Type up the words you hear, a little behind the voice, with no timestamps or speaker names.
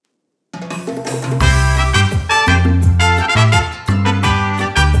So,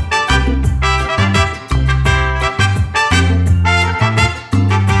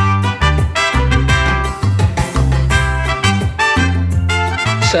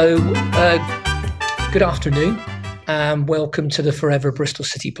 good afternoon and welcome to the Forever Bristol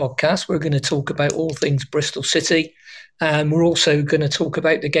City podcast. We're going to talk about all things Bristol City, and we're also going to talk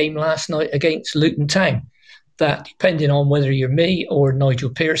about the game last night against Luton Town that, depending on whether you're me or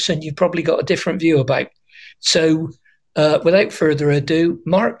Nigel Pearson, you've probably got a different view about. So, without further ado,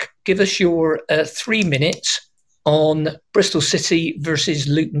 Mark, give us your 3 minutes on Bristol City versus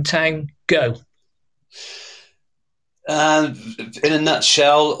Luton Town. Go. In a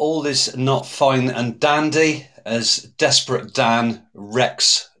nutshell, all is not fine and dandy as desperate Dan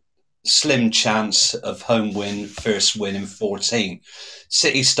wrecks slim chance of home win, first win in 14.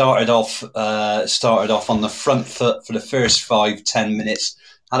 City started off on the front foot for the first 5-10 minutes,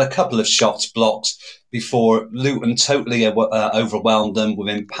 had a couple of shots blocked before Luton totally overwhelmed them with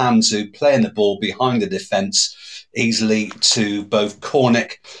Mpanzu playing the ball behind the defence easily to both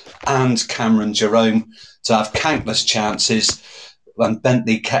Cornick and Cameron Jerome to have countless chances, and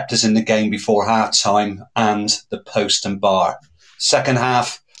Bentley kept us in the game before half-time and the post and bar. Second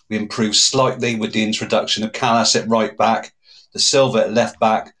half, we improved slightly with the introduction of Callas at right back, De Silva at left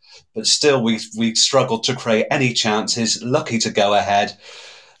back, but still we struggled to create any chances, lucky to go ahead,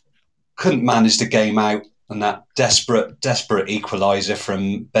 couldn't manage the game out, and that desperate equaliser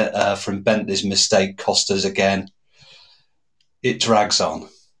from Bentley's mistake cost us again. It drags on.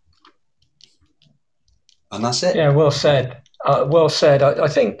 And that's it. Yeah, well said. Well said. I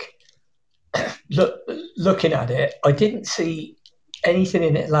think, looking at it, I didn't see anything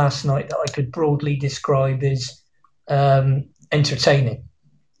in it last night that I could broadly describe as entertaining.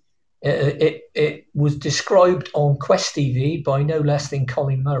 It was described on Quest TV by no less than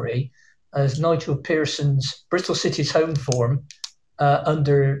Colin Murray as Nigel Pearson's Bristol City's home form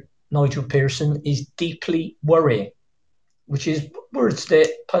under Nigel Pearson is deeply worrying, which is words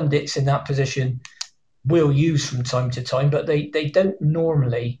that pundits in that position will use from time to time, but they don't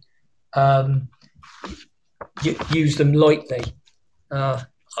normally use them lightly.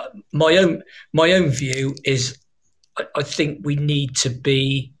 My own view is I think we need to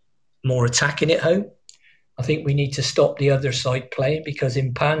be more attacking at home. I think we need to stop the other side playing, because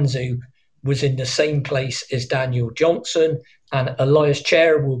Mpanzu was in the same place as Daniel Johnson, and Elias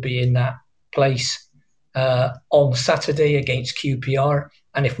Chair will be in that place on Saturday against QPR.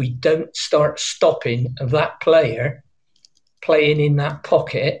 And if we don't start stopping that player playing in that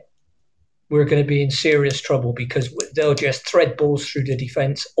pocket, we're going to be in serious trouble, because they'll just thread balls through the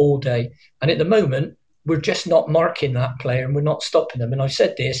defence all day. And at the moment, we're just not marking that player and we're not stopping them. And I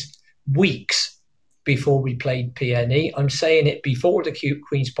said this weeks before we played PNE. I'm saying it before the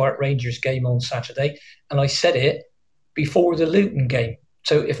Queen's Park Rangers game on Saturday. And I said it before the Luton game.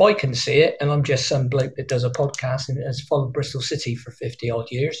 So if I can see it, and I'm just some bloke that does a podcast and has followed Bristol City for 50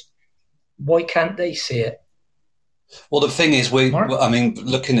 odd years, why can't they see it? Well, the thing is,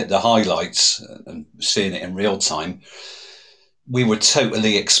 looking at the highlights and seeing it in real time, we were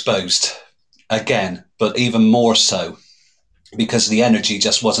totally exposed again, but even more so because the energy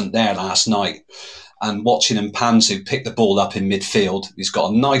just wasn't there last night. And watching Mpanzu pick the ball up in midfield, he's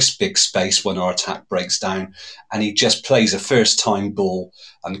got a nice big space when our attack breaks down, and he just plays a first-time ball,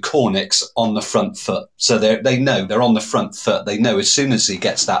 and Cornick's on the front foot. So they know they're on the front foot. They know as soon as he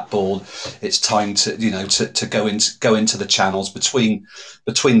gets that ball, it's time to go into the channels between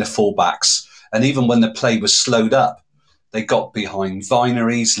the fullbacks. And even when the play was slowed up, they got behind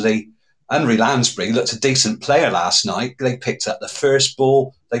Viner easily. Henry Lansbury looked a decent player last night. They picked up the first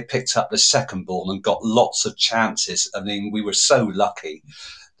ball, they picked up the second ball and got lots of chances. I mean, we were so lucky.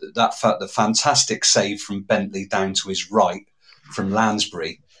 The fantastic save from Bentley down to his right from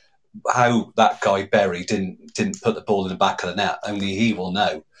Lansbury. How that guy Berry didn't put the ball in the back of the net, only he will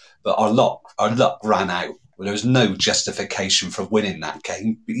know. But our luck ran out. There was no justification for winning that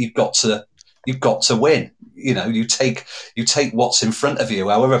game. You've got to win. You take what's in front of you,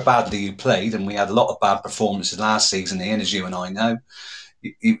 however badly you played, and we had a lot of bad performances last season, Ian, as you and I know.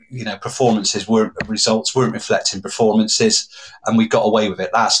 Results weren't reflecting performances, and we got away with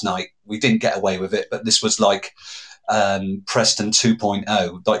it last night. We didn't get away with it, but this was like Preston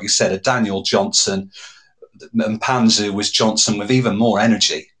 2.0. Like you said, a Daniel Johnson, and Mpanzu was Johnson with even more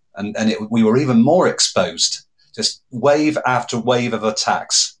energy, and we were even more exposed. Just wave after wave of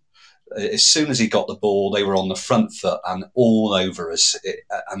attacks. As soon as he got the ball, they were on the front foot and all over us.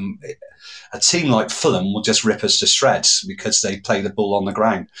 A team like Fulham will just rip us to shreds because they play the ball on the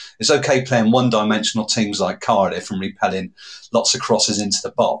ground. It's okay playing one-dimensional teams like Cardiff and repelling lots of crosses into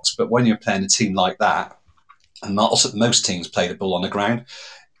the box, but when you're playing a team like that, and most teams play the ball on the ground,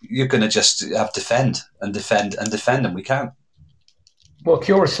 you're going to just have defend, and we can't. Well,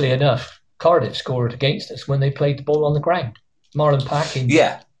 curiously enough, Cardiff scored against us when they played the ball on the ground. Marlon Packing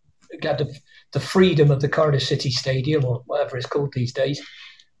got the freedom of the Cardiff City Stadium, or whatever it's called these days.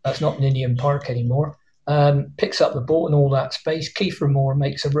 That's not Ninian Park anymore. Picks up the ball in all that space. Kiefer Moore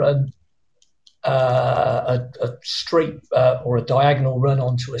makes a run, a straight or a diagonal run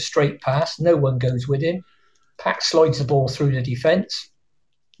onto a straight pass. No one goes with him. Pack slides the ball through the defence.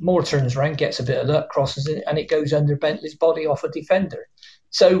 Moore turns around, gets a bit of luck, crosses it, and it goes under Bentley's body off a defender.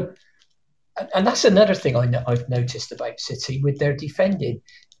 So, and that's another thing I've noticed about City with their defending.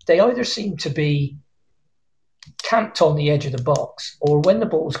 They either seem to be camped on the edge of the box, or when the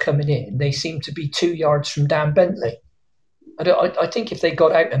ball's coming in, they seem to be 2 yards from Dan Bentley. I think if they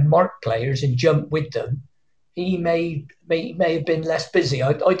got out and marked players and jumped with them, he may have been less busy.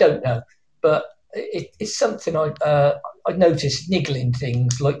 I don't know, but it's something I noticed niggling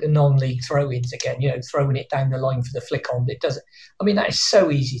things like the non-league throw-ins again. Throwing it down the line for the flick on. It doesn't. I mean, that is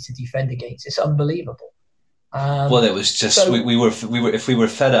so easy to defend against. It's unbelievable. Well, it was just we were if we were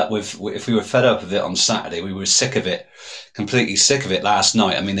fed up with it on Saturday, we were sick of it, completely sick of it last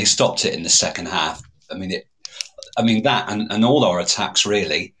night. I mean, they stopped it in the second half. I mean that and all our attacks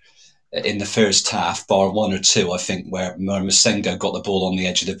really in the first half, bar one or two, I think, where Masengo got the ball on the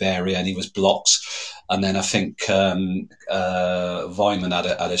edge of the area and he was blocked, and then I think Weimann had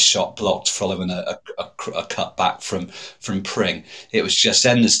a shot blocked following a cut back from Pring. It was just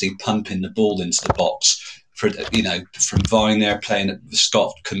endlessly pumping the ball into the box. From Viner playing,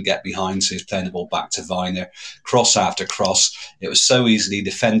 Scott couldn't get behind, so he's playing the ball back to Viner, cross after cross. It was so easily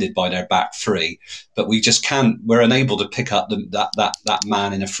defended by their back three, but we're unable to pick up that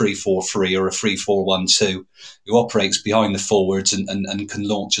man in a 3-4-3 or a 3-4-1-2 who operates behind the forwards and can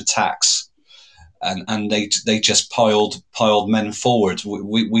launch attacks. And they just piled men forward.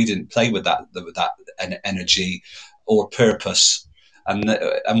 We didn't play with that energy or purpose.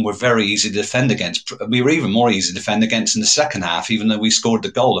 And we're very easy to defend against. We were even more easy to defend against in the second half, even though we scored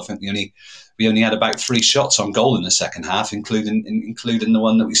the goal. I think we only had about 3 shots on goal in the second half, including the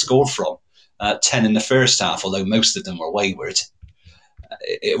one that we scored from. 10 in the first half, although most of them were wayward.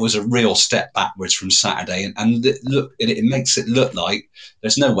 It was a real step backwards from Saturday, and it makes it look like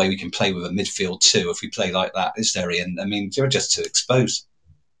there's no way we can play with a midfield two if we play like that, is there, Ian? I mean, you're just too exposed.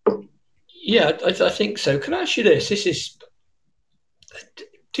 Yeah, I think so. Can I ask you this?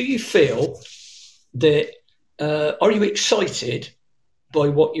 Do you feel that, are you excited by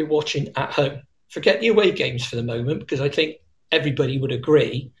what you're watching at home? Forget the away games for the moment, because I think everybody would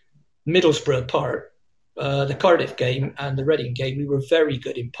agree, Middlesbrough apart, the Cardiff game and the Reading game, we were very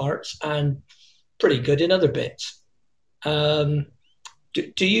good in parts and pretty good in other bits. Do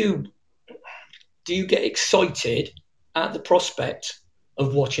you get excited at the prospect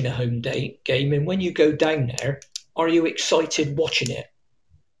of watching a home game? And when you go down there, are you excited watching it?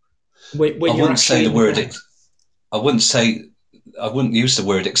 I wouldn't use the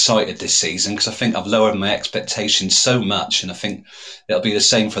word excited this season, because I think I've lowered my expectations so much, and I think it'll be the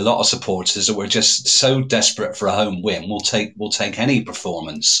same for a lot of supporters, that we're just so desperate for a home win. We'll take any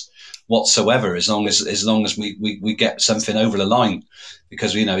performance whatsoever as long as we get something over the line,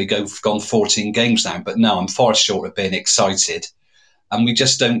 because we've gone 14 games now. But no, I'm far short of being excited, and we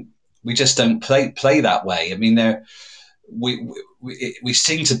just don't play that way. I mean, we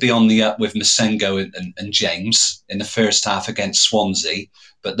seem to be on the up with Masengo and James in the first half against Swansea,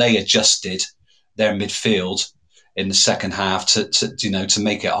 but they adjusted their midfield in the second half to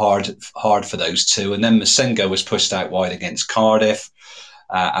make it hard for those two. And then Masengo was pushed out wide against Cardiff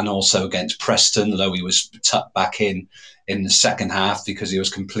and also against Preston, although he was tucked back in the second half because he was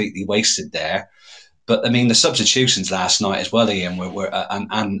completely wasted there. But I mean, the substitutions last night as well, Ian,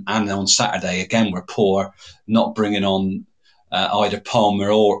 and on Saturday again were poor. Not bringing on either Palmer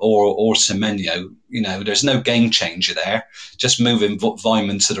or Semenyo. There's no game changer there. Just moving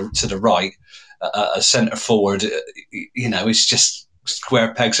Weimann to the right, a centre forward. It's just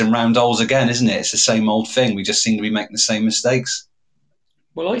square pegs and round holes again, isn't it? It's the same old thing. We just seem to be making the same mistakes.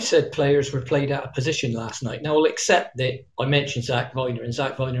 Well, I said players were played out of position last night. Now, I'll accept that I mentioned Zach Viner, and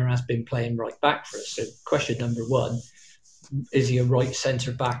Zach Viner has been playing right back for us. So question number one, is he a right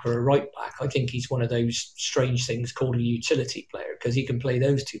centre back or a right back? I think he's one of those strange things called a utility player, because he can play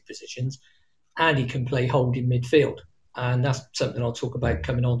those two positions and he can play holding midfield. and that's something I'll talk about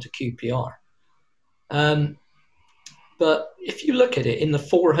coming on to QPR. But if you look at it, in the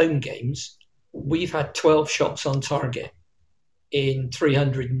 4 home games, we've had 12 shots on target in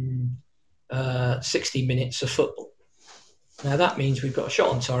 360 minutes of football. Now that means we've got a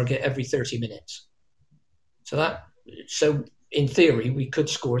shot on target every 30 minutes. So in theory, we could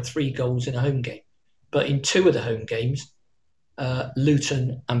score 3 goals in a home game. But in 2 of the home games,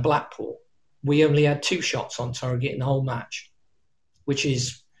 Luton and Blackpool, we only had 2 shots on target in the whole match, which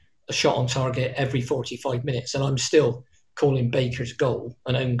is a shot on target every 45 minutes. And I'm still calling Baker's goal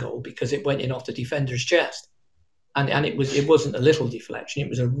an own goal because it went in off the defender's chest. And it wasn't a little deflection, it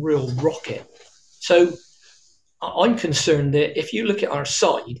was a real rocket. So I'm concerned that if you look at our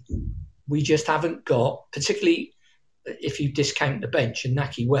side, we just haven't got, particularly if you discount the bench and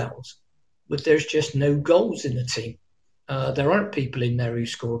Nahki Wells, but there's just no goals in the team. There aren't people in there who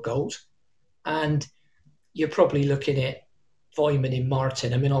score goals. And you're probably looking at Vyman and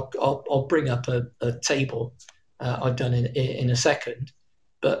Martin. I mean, I'll bring up a table I've done in a second.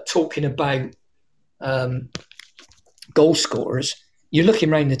 But talking about goal scorers, you're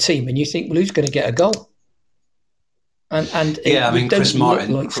looking around the team and you think, well, who's going to get a goal? And yeah, I mean, Chris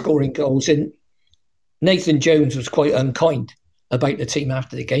Martin like scoring goals. And Nathan Jones was quite unkind about the team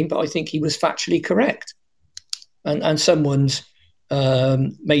after the game, but I think he was factually correct. And someone's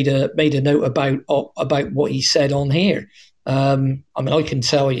made a note about what he said on here. I mean, I can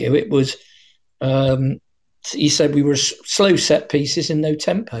tell you it was. He said we were slow set pieces and no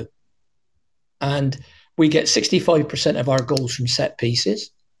tempo, and we get 65% of our goals from set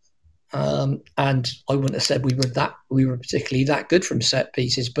pieces. And I wouldn't have said we were particularly that good from set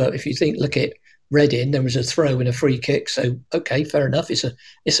pieces. But if you look at Reading, there was a throw and a free kick. So okay, fair enough.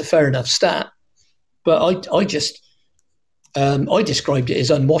 It's a fair enough stat. But I described it as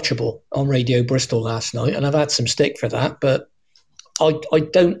unwatchable on Radio Bristol last night, and I've had some stick for that. But I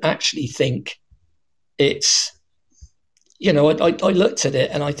don't actually think it's. I looked at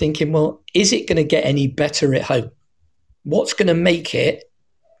it and I'm thinking, well, is it going to get any better at home? What's going to make it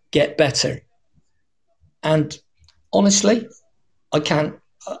get better? And honestly, I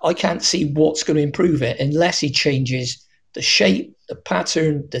can't see what's going to improve it unless he changes the shape, the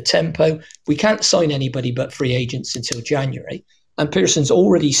pattern, the tempo. We can't sign anybody but free agents until January. And Pearson's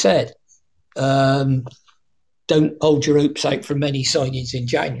already said, don't hold your hopes out for many signings in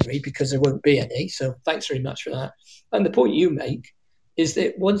January because there won't be any. So thanks very much for that. And the point you make is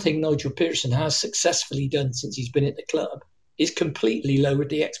that one thing Nigel Pearson has successfully done since he's been at the club is completely lowered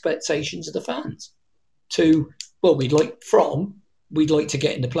the expectations of the fans to, well, we'd like to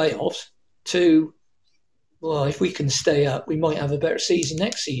get in the playoffs, to, well, if we can stay up, we might have a better season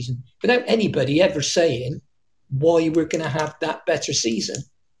next season, without anybody ever saying why we're going to have that better season.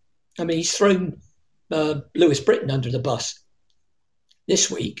 I mean, he's thrown Lewis Britton under the bus this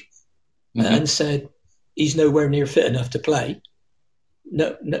week and said he's nowhere near fit enough to play.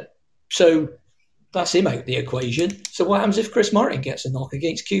 No. So that's him out of the equation. So what happens if Chris Martin gets a knock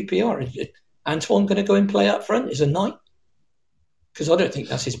against QPR? Is Antoine going to go and play up front as a 9? Because I don't think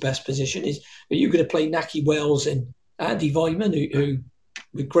that's his best position. Are you going to play Nahki Wells and Andy Vyman, who,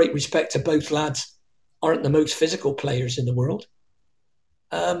 with great respect to both lads, aren't the most physical players in the world?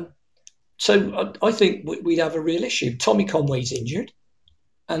 So I think we'd have a real issue. Tommy Conway's injured,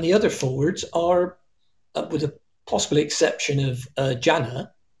 and the other forwards are, with a possible exception of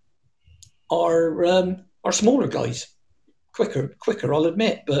Jana, are smaller guys, quicker. I'll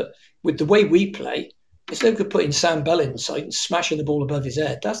admit, but with the way we play, it's no good putting Sam Bell inside and smashing the ball above his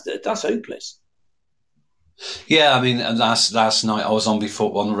head. That's hopeless. Yeah, I mean, last night I was on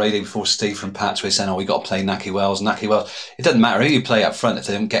the radio before Steve from Patch was saying, "Oh, we got to play Nahki Wells." It doesn't matter who you play up front if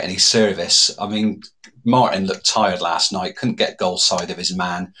they don't get any service. I mean, Martin looked tired last night, couldn't get goal side of his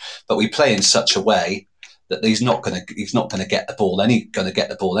man, but we play in such a way that he's not going to get the ball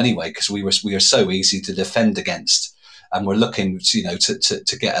anyway because we are so easy to defend against. And we're looking,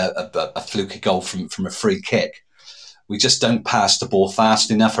 to get a fluky goal from a free kick. We just don't pass the ball fast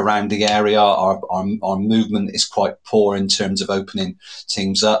enough around the area. Our movement is quite poor in terms of opening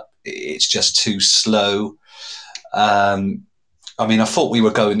teams up. It's just too slow. I mean, I thought we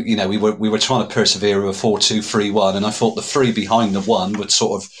were going. We were trying to persevere with a 4-2-3-1, and I thought the 3 behind the 1 would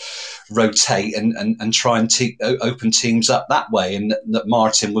sort of rotate and try and open teams up that way, and that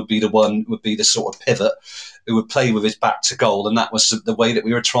Martin would be the sort of pivot who would play with his back to goal, and that was the way that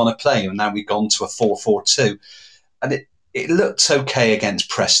we were trying to play. And now we've gone to a 4-4-2, and it looked okay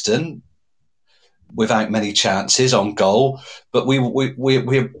against Preston without many chances on goal, but we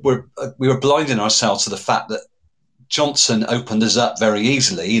were blinding ourselves to the fact that Johnson opened us up very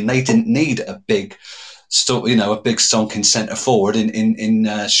easily, and they didn't need a big a big stonking centre forward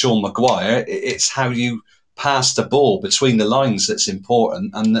in Sean Maguire. It's how you pass the ball between the lines that's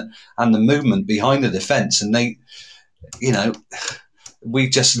important, and the movement behind the defence. And we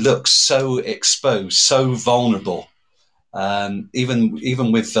just look so exposed, so vulnerable.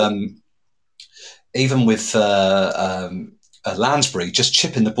 Even with Lansbury just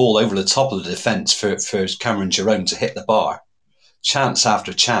chipping the ball over the top of the defence for Cameron Jerome to hit the bar, chance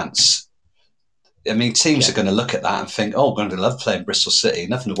after chance. I mean, teams are going to look at that and think, "Oh, we're going to love playing Bristol City.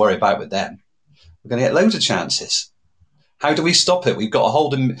 Nothing to worry about with them. We're going to get loads of chances." How do we stop it? We've got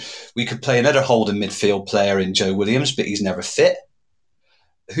we could play another holding midfield player in Joe Williams, but he's never fit.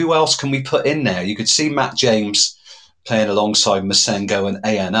 Who else can we put in there? You could see Matt James playing alongside Masengo and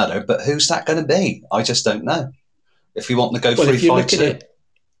Ayan Udder, but who's that going to be? I just don't know. If we want to go 3-5-2.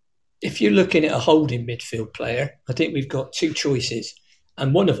 If you're looking at a holding midfield player, I think we've got two choices.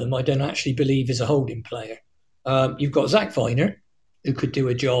 And one of them I don't actually believe is a holding player. You've got Zach Viner, who could do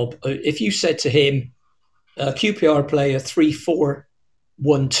a job. If you said to him, QPR player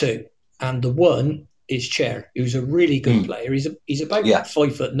 3-4-1-2, and the one is Chair, who's a really good player. He's about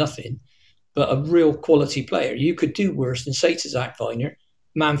 5 foot nothing, but a real quality player. You could do worse than say to Zach Viner,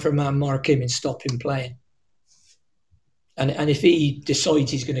 man for man, mark him and stop him playing. And if he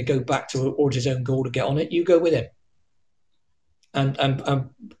decides he's going to go back towards his own goal to get on it, you go with him.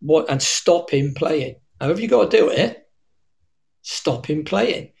 And stop him playing. However you got to do it, stop him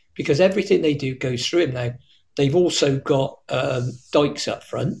playing, because everything they do goes through him. Now they've also got Dykes up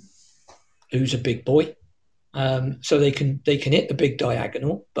front, who's a big boy, so they can hit the big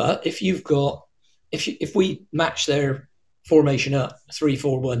diagonal. But if we match their formation up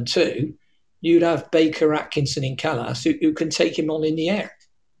 3-4-1-2, you'd have Baker, Atkinson, and Callas who can take him on in the air.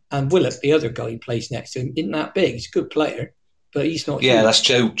 And Willock, the other guy who plays next to him, isn't that big. He's a good player, but he's not. Yeah, huge. That's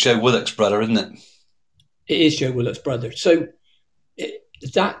Joe Willock's brother, isn't it? It is Joe Willock's brother. So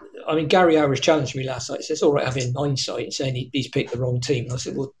Gary Hours challenged me last night. He says, all right, having hindsight and saying he's picked the wrong team. And I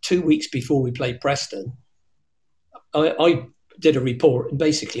said, well, 2 weeks before we played Preston, I did a report and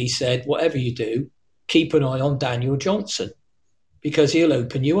basically said, whatever you do, keep an eye on Daniel Johnson, because he'll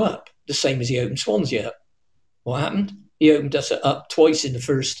open you up, the same as he opened Swansea up. What happened? He opened us up twice in the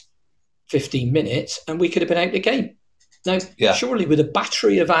first 15 minutes, and we could have been out of the game. Now, surely with a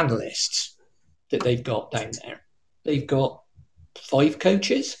battery of analysts that they've got down there, they've got 5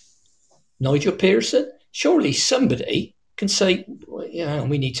 coaches, Nigel Pearson, surely somebody can say, well,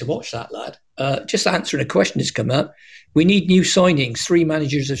 we need to watch that lad. Just answering a question that's come up. We need new signings. 3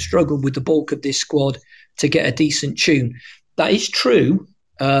 managers have struggled with the bulk of this squad to get a decent tune. That is true.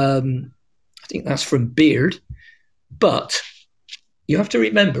 I think that's from Beard. But you have to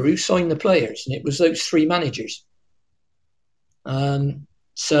remember who signed the players, and it was those 3 managers. And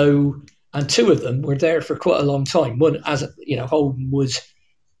 2 of them were there for quite a long time. One, Holden was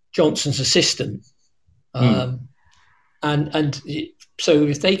Johnson's assistant. So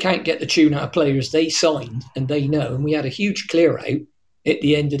if they can't get the tune out of players they signed, and they know, and we had a huge clear out at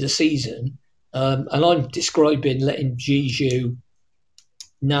the end of the season, and I'm describing letting Zizou,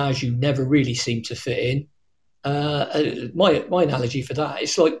 Naju never really seemed to fit in. My analogy for that,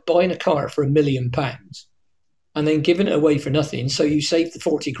 it's like buying a car for £1 million and then giving it away for nothing, so you save the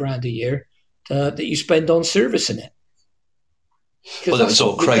 40 grand a year that you spend on servicing it. Well, that was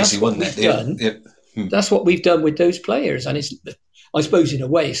all crazy, wasn't it? That's what we've done with those players, and I suppose in a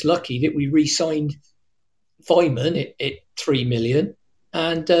way it's lucky that we re-signed Feynman at 3 million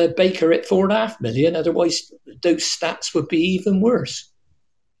and Baker at 4.5 million. Otherwise, those stats would be even worse.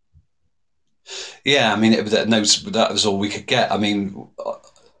 Yeah, I mean, that was all we could get. I mean,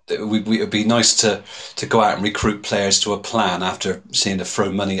 it would be nice to go out and recruit players to a plan after seeing to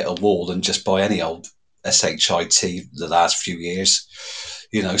throw money at a wall and just buy any old SHIT the last few years.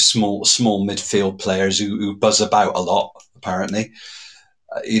 Small midfield players who buzz about a lot, apparently.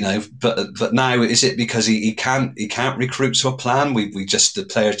 But now is it because he can't recruit to a plan? The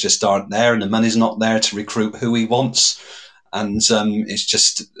players just aren't there, and the money's not there to recruit who he wants, and it's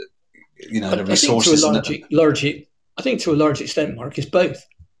just the resources. I think to a large extent, Mark, is both.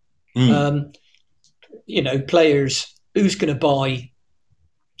 Players. Who's going to buy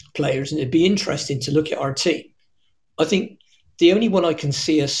players? And it'd be interesting to look at our team. I think the only one I can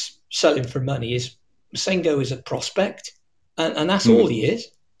see us selling for money is Masengo as a prospect, and that's all he is.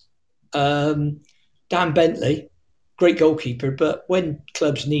 Dan Bentley, great goalkeeper, but when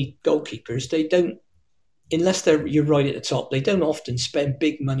clubs need goalkeepers, they don't, unless you're right at the top, they don't often spend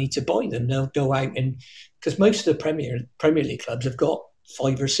big money to buy them. They'll go out because most of the Premier League clubs have got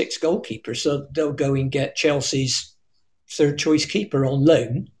 5 or 6 goalkeepers, so they'll go and get Chelsea's third choice keeper on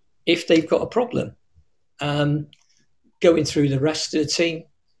loan if they've got a problem. Going through the rest of the team,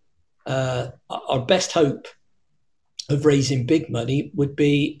 our best hope of raising big money would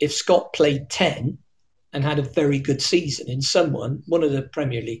be if Scott played 10 and had a very good season, and one of the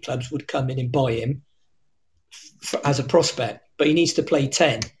Premier League clubs would come in and buy him as a prospect, but he needs to play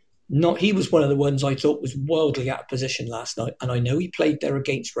 10. He was one of the ones I thought was wildly out of position last night, and I know he played there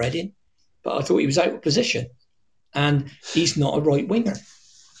against Reading, but I thought he was out of position, and he's not a right winger.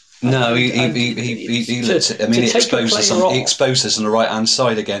 No, he exposed us on the right hand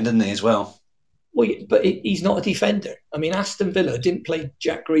side again, didn't he, as well? Well, but he's not a defender. I mean, Aston Villa didn't play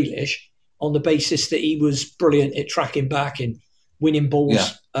Jack Grealish on the basis that he was brilliant at tracking back and winning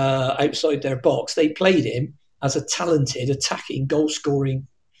balls outside their box. They played him as a talented, attacking, goal-scoring,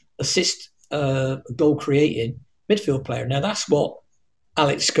 assist, goal-creating midfield player. Now, that's what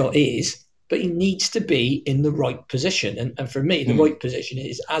Alex Scott is, but he needs to be in the right position. And for me, the right position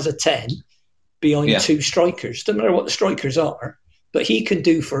is as a 10 behind two strikers. Doesn't matter what the strikers are, but he can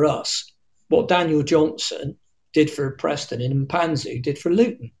do for us what Daniel Johnson did for Preston and Mpanzu did for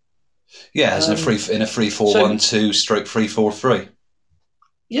Luton. Yeah, as in a 3-4-1-2 stroke 3-4-3.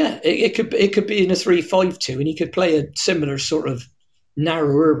 Yeah, it could be in a 3-5-2, and he could play a similar sort of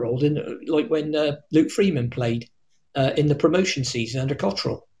narrower role, like when Luke Freeman played in the promotion season under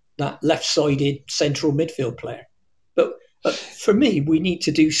Cottrell, that left-sided central midfield player. But for me, we need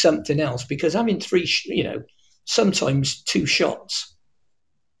to do something else, because having sometimes two shots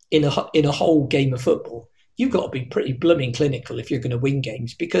in a whole game of football, you've got to be pretty blooming clinical if you're going to win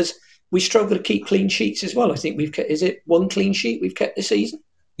games, because we struggle to keep clean sheets as well. I think is it one clean sheet we've kept this season?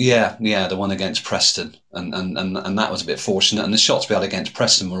 Yeah, the one against Preston, and that was a bit fortunate. And the shots we had against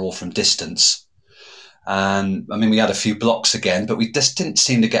Preston were all from distance. And I mean, we had a few blocks again, but we just didn't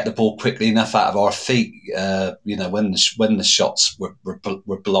seem to get the ball quickly enough out of our feet. When the shots were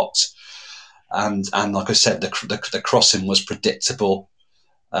blocked, and like I said, the crossing was predictable.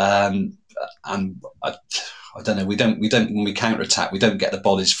 And I don't know. We don't when we counter attack, we don't get the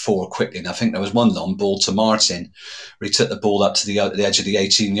bodies forward quickly. And I think there was one long ball to Martin where he took the ball up to the edge of the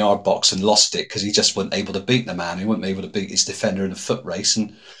 18-yard box and lost it because he just wasn't able to beat the man. He wasn't able to beat his defender in a foot race,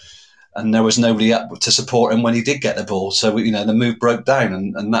 and there was nobody up to support him when he did get the ball. So the move broke down,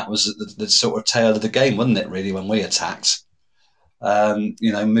 and that was the sort of tail of the game, wasn't it? Really, when we attacked,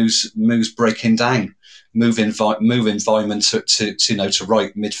 moves breaking down. Move environment to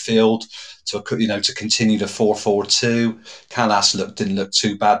right midfield to continue the 4-4-2. Callas didn't look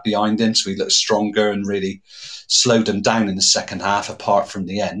too bad behind him, so he looked stronger and really slowed them down in the second half. Apart from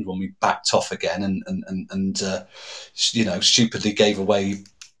the end when we backed off again and stupidly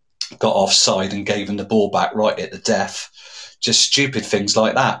got offside and gave him the ball back right at the death. Just stupid things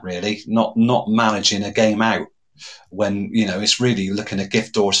like that, really. Not managing a game out when it's really looking a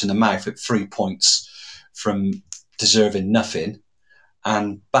gift horse in the mouth at 3 points from deserving nothing,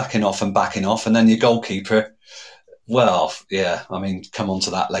 and backing off, and then your goalkeeper. Well, yeah, I mean, come on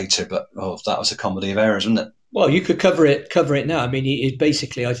to that later, but that was a comedy of errors, wasn't it? Well, you could cover it now. I mean, it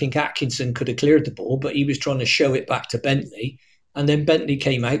basically, I think Atkinson could have cleared the ball, but he was trying to show it back to Bentley, and then Bentley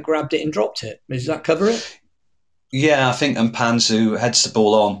came out, grabbed it, and dropped it. Does that cover it? Yeah, I think Mpanzu heads the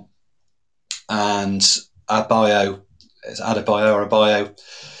ball on, and Adebayo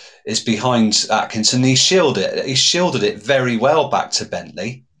is behind Atkinson. He shielded it very well back to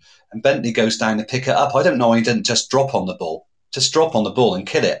Bentley, and Bentley goes down to pick it up. I don't know why he didn't just drop on the ball. Just drop on the ball and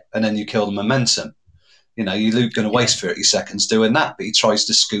kill it, and then you kill the momentum. You're going to waste 30 seconds doing that, but he tries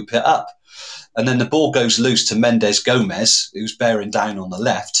to scoop it up. And then the ball goes loose to Mendes Gomez, who's bearing down on the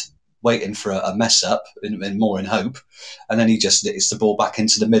left, waiting for a mess up, more in hope. And then he just hits the ball back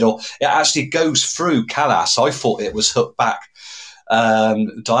into the middle. It actually goes through Callas. I thought it was hooked back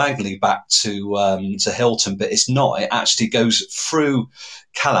diagonally back to Hilton, but it's not. It actually goes through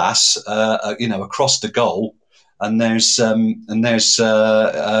Callas, across the goal, and there's Danny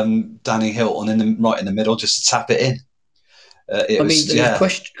Hilton right in the middle just to tap it in. There's a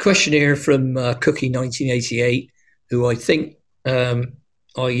question here from Cookie 1988, who I think I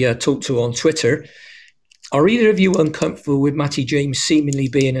talked to on Twitter. Are either of you uncomfortable with Matty James seemingly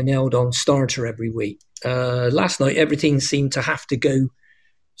being a nailed-on starter every week? Last night, everything seemed to have to go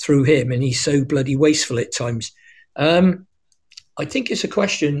through him, and he's so bloody wasteful at times. I think it's a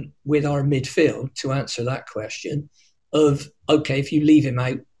question with our midfield, to answer that question, of, okay, if you leave him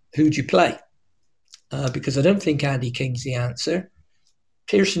out, who'd you play? Because I don't think Andy King's the answer.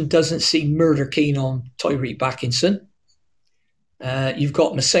 Pearson doesn't seem murder keen on Tyreek Backinson. You've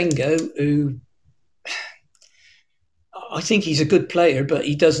got Masengo, who I think he's a good player, but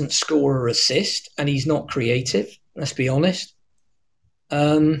he doesn't score or assist, and he's not creative. Let's be honest.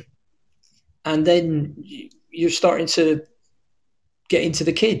 and then you're starting to get into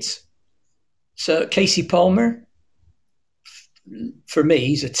the kids. So Casey Palmer, for me,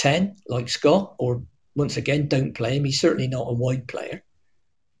 he's a 10, like Scott, or once again, don't play him. He's certainly not a wide player.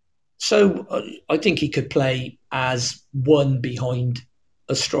 So I think he could play as one behind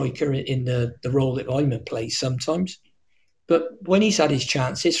a striker in the role that Lyman plays sometimes. But when he's had his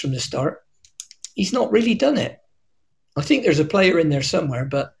chances from the start, he's not really done it. I think there's a player in there somewhere,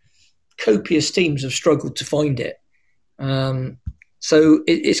 but copious teams have struggled to find it. So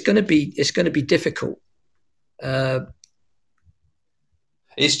it's going to be difficult.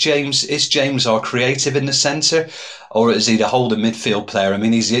 Is James our creative in the centre, or is he the holding midfield player? I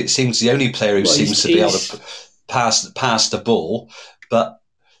mean, it seems the only player who seems to be able to pass the ball, but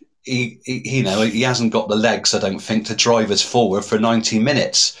he hasn't got the legs, I don't think, to drive us forward for 90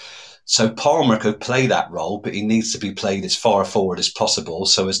 minutes. So Palmer could play that role, but he needs to be played as far forward as possible.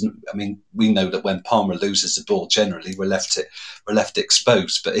 So, we know that when Palmer loses the ball, generally we're left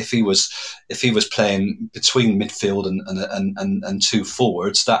exposed. But if he was playing between midfield and two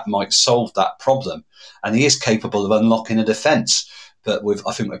forwards, that might solve that problem. And he is capable of unlocking a defence. But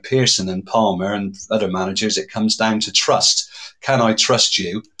I think with Pearson and Palmer and other managers, it comes down to trust. Can I trust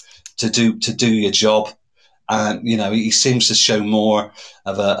you to do your job? And he seems to show more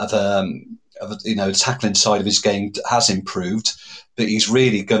of a tackling side of his game has improved, but he's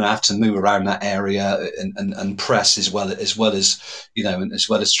really going to have to move around that area and press as well as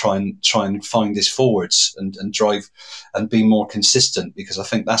try and find his forwards and drive and be more consistent, because I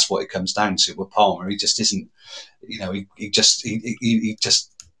think that's what it comes down to with Palmer. He just isn't, he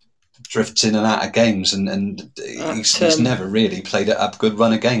just drifts in and out of games, and he's never really played a good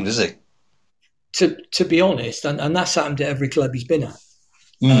run of games, has he? To be honest, and that's happened to every club he's been at.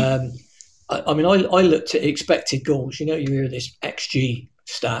 I looked at expected goals. You hear this XG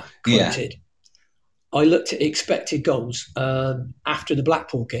stat quoted. Yeah. I looked at expected goals after the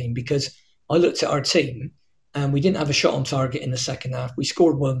Blackpool game, because I looked at our team and we didn't have a shot on target in the second half. We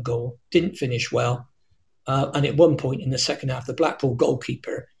scored one goal, didn't finish well. And at one point in the second half, the Blackpool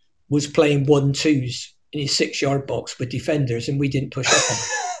goalkeeper was playing 1-2s in his 6-yard box with defenders, and we didn't push up on him.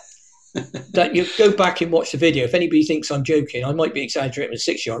 That you go back and watch the video. If anybody thinks I'm joking, I might be exaggerating with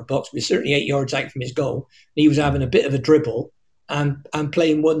a 6-yard box, but certainly 8 yards out from his goal. And he was having a bit of a dribble and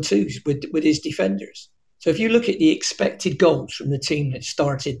playing 1-2s with his defenders. So if you look at the expected goals from the team that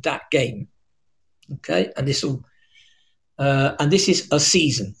started that game, okay, and this is a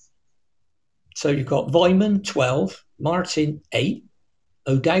season. So you've got Vyman 12, Martin 8,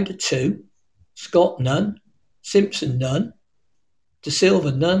 O'Dowda 2, Scott none, Simpson none, De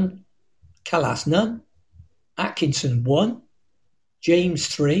Silva none, Callas none, Atkinson 1, James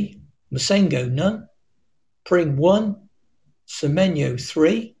 3, Masengo none, Pring 1, Semenyo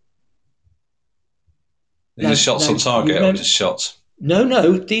 3. These are shots on target or just shots?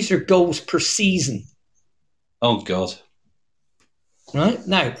 No, these are goals per season. Oh, God. Right?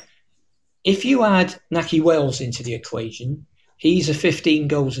 Now, if you add Nahki Wells into the equation, he's a 15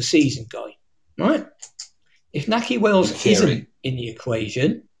 goals a season guy. Right? If Nahki Wells isn't in the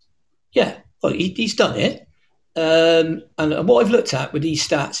equation, yeah, well, he's done it. And what I've looked at with these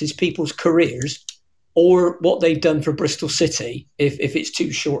stats is people's careers or what they've done for Bristol City if it's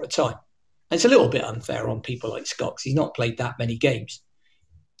too short a time. And it's a little bit unfair on people like Scott because he's not played that many games.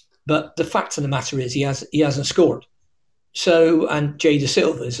 But the fact of the matter is he hasn't scored. So, and Jay De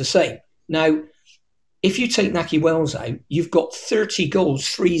Silva is the same. Now, if you take Nahki Wells out, you've got 30 goals,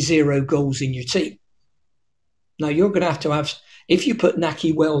 3-0 goals in your team. Now, you're going to have, if you put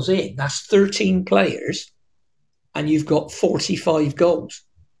Nahki Wells in, that's 13 players, and you've got 45 goals.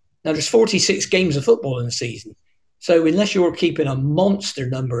 Now, there's 46 games of football in the season. So unless you're keeping a monster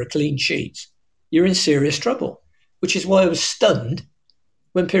number of clean sheets, you're in serious trouble, which is why I was stunned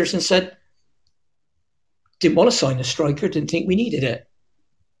when Pearson said, didn't want to sign a striker, didn't think we needed it.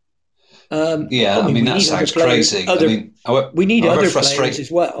 That sounds crazy. We need other players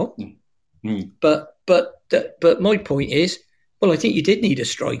as well. Mm. But my point is, well, I think you did need a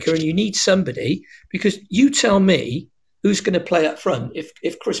striker, and you need somebody, because you tell me who's going to play up front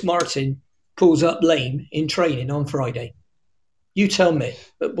if Chris Martin pulls up lame in training on Friday. You tell me.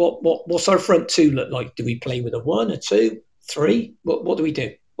 But what's our front two look like? Do we play with a 1, a 2, 3? What do we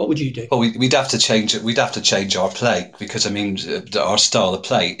do? What would you do? Well, we'd have to change it. We'd have to change our play, because our style of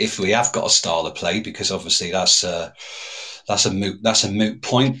play, if we have got a style of play, because obviously that's a moot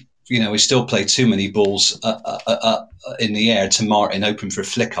point. we still play too many balls in the air to Martin open for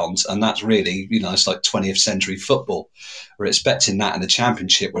flick-ons, and that's really, it's like 20th century football. We're expecting that in the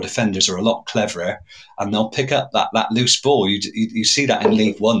Championship, where defenders are a lot cleverer and they'll pick up that loose ball. You see that in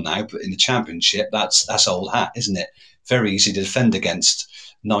League One now, but in the Championship, that's old hat, isn't it? Very easy to defend against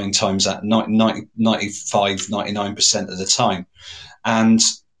 95, 99% of the time. And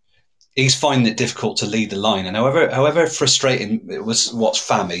he's finding it difficult to lead the line. And however frustrating it was to watch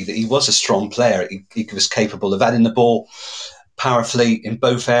Fami, that he was a strong player. He was capable of adding the ball powerfully in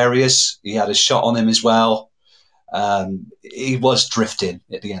both areas. He had a shot on him as well. He was drifting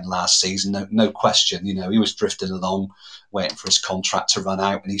at the end last season, no question. He was drifting along, waiting for his contract to run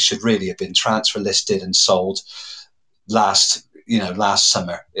out, and he should really have been transfer listed and sold last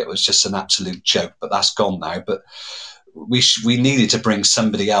summer. It was just an absolute joke, but that's gone now. But we needed to bring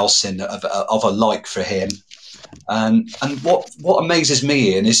somebody else in of a like for him. And what amazes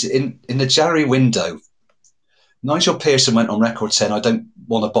me, Ian, is in the January window, Nigel Pearson went on record saying, "I don't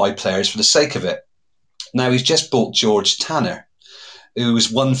want to buy players for the sake of it." Now he's just bought George Tanner, who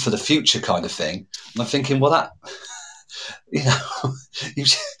was one for the future kind of thing. And I'm thinking, well, that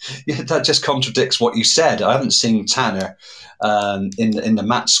that just contradicts what you said. I haven't seen Tanner in the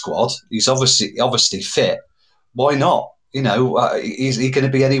match squad. He's obviously fit. Why not? Is he going to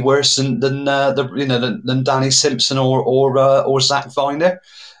be any worse than Danny Simpson or Zach Viner?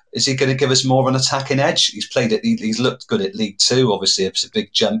 Is he going to give us more of an attacking edge? He's looked good at League Two. Obviously, it's a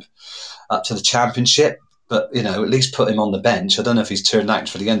big jump up to the Championship. But, at least put him on the bench. I don't know if he's turned out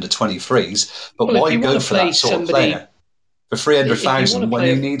for the under-23s, but why go for that sort of player for 300,000 when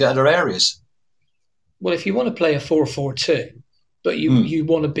you need other areas? Well, if you want to play a 4-4-2, but you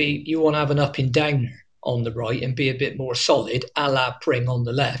want to have an up and downer on the right and be a bit more solid, a la Pring on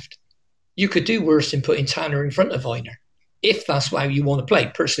the left, you could do worse than putting Tanner in front of Viner, if that's how you want to play.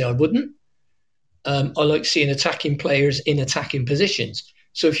 Personally, I wouldn't. I like seeing attacking players in attacking positions.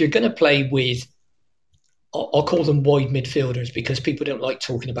 So if you're going to play with, I'll call them wide midfielders, because people don't like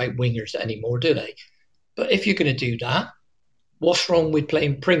talking about wingers anymore, do they? But if you're going to do that, what's wrong with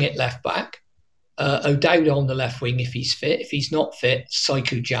playing Pring at left back, O'Dowd on the left wing if he's fit? If he's not fit,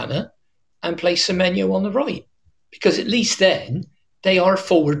 Saikou Jana, and play Semenyo on the right? Because at least then they are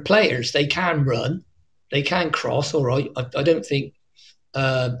forward players. They can run, they can cross. All right, I don't think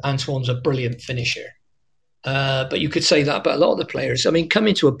Antoine's a brilliant finisher, but you could say that about a lot of the players. I mean,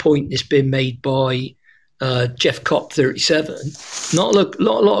 coming to a point that's been made by Jeff Kopp 37, not a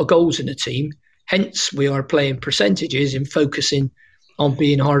lot of goals in the team. Hence, we are playing percentages and focusing on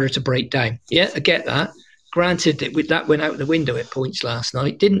being harder to break down. Yeah, I get that. Granted, that went out the window at points last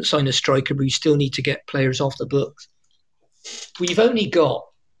night. Didn't sign a striker, but we still need to get players off the books. We've only got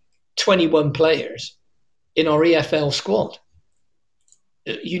 21 players in our EFL squad.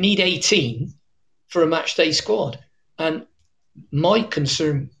 You need 18 for a match day squad. And my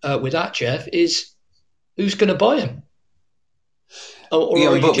concern with that, Jeff, is who's going to buy him?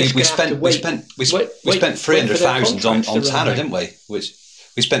 Or but we spent 300,000 on Tanner, didn't we?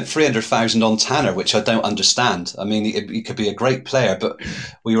 We spent 300,000 on Tanner, which I don't understand. I mean, he could be a great player, but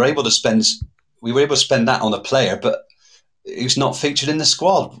we were able to spend that on a player, but he's not featured in the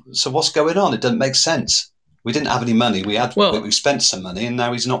squad. So what's going on? It doesn't make sense. We didn't have any money. We spent some money, and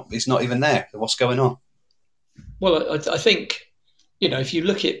now he's not even there. What's going on? Well, I think, if you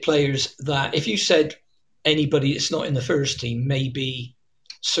look at players that, if you said anybody that's not in the first team may be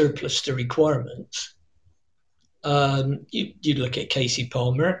surplus to requirements, you'd look at Casey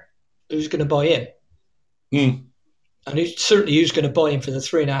Palmer. Who's going to buy him? And who's going to buy him for the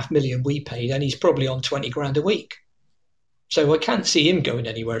 3.5 million we paid? And he's probably on 20 grand a week. So I can't see him going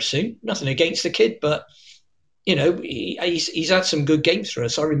anywhere soon. Nothing against the kid, but he's had some good games for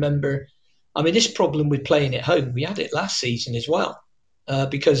us. I remember, this problem with playing at home, we had it last season as well.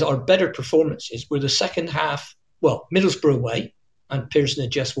 Because our better performances were the second half. Well, Middlesbrough away, and Pearson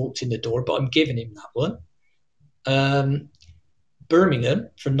had just walked in the door, but I'm giving him that one. Birmingham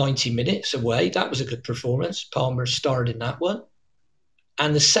for 90 minutes away, that was a good performance. Palmer starred in that one.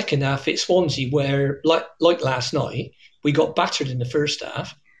 And the second half at Swansea, where, like last night, we got battered in the first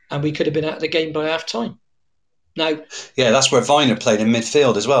half, and we could have been out of the game by half time. Now, yeah, that's where Viner played in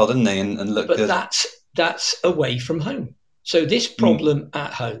midfield as well, didn't he? And looked good. But that's away from home. So this problem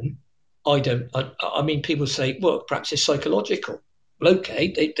at home, people say, well, perhaps it's psychological. Well,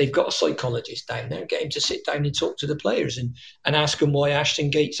 okay, they've got a psychologist down there, get him to sit down and talk to the players and ask them why Ashton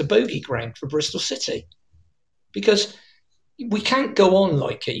Gate's a bogey ground for Bristol City. Because we can't go on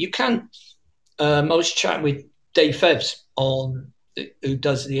like it. You can't. I was chatting with Dave Fevs, who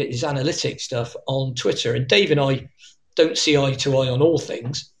does his analytics stuff on Twitter, and Dave and I don't see eye to eye on all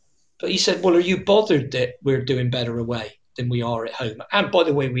things. But he said, well, are you bothered that we're doing better away than we are at home? And by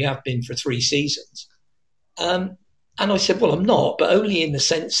the way, we have been for 3 seasons. And I said, well, I'm not, but only in the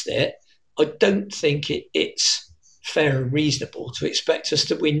sense that I don't think it's fair and reasonable to expect us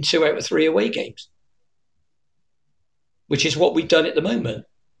to win 2 out of 3 away games, which is what we've done at the moment.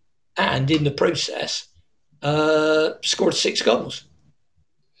 And in the process, scored 6 goals.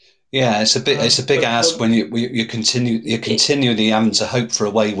 Yeah, it's a big ask when you continually having to hope for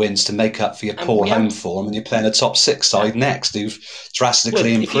away wins to make up for your poor home form, and you're playing a top 6 side next who've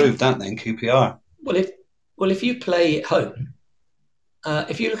drastically improved, aren't they, in QPR? Well, if you play at home,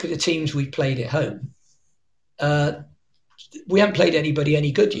 if you look at the teams we played at home, we haven't played anybody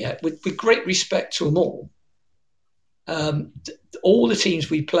any good yet. With great respect to them all the teams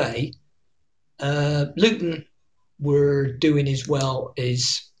we play, Luton were doing as well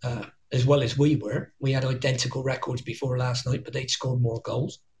as we were. We had identical records before last night, but they'd scored more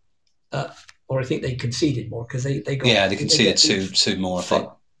goals, or I think they conceded more because they got. Yeah, they conceded two more. I think.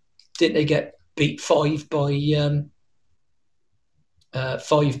 Didn't they get beat 5 by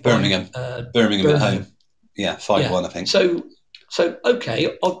 5 Birmingham? Birmingham at home. Yeah, 5-1, I think. So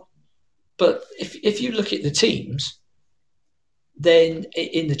okay, but if you look at the teams, then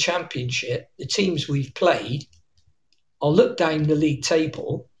in the Championship, the teams we've played, I'll look down the league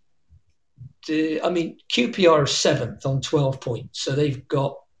table. QPR is 7th on 12 points, so they've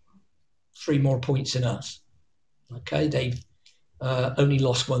got 3 more points than us. Okay, they've only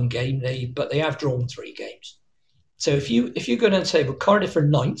lost 1 game, but they have drawn 3 games. So if you go down the table, Cardiff are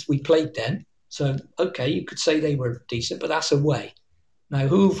 9th. We played them, so okay, you could say they were decent, but that's away. Now,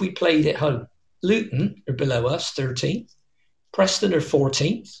 who have we played at home? Luton are below us, 13th. Preston are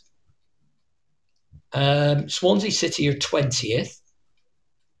 14th. Swansea City are 20th.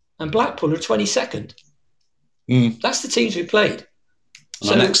 And Blackpool are 22nd. That's the teams we played.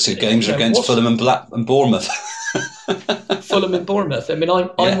 So, the next 2 games are against Fulham and Bournemouth. Fulham and Bournemouth. I mean, I'm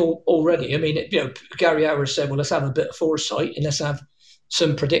already. I mean, Gary Hower said, "Well, let's have a bit of foresight and let's have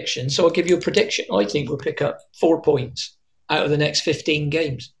some predictions." So I'll give you a prediction. I think we'll pick up 4 points out of the next 15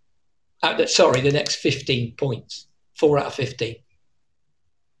 games. The next 15 points. 4 out of 15.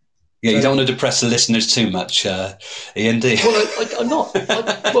 Yeah, you don't want to depress the listeners too much, Ian, do you? Well, I'm not.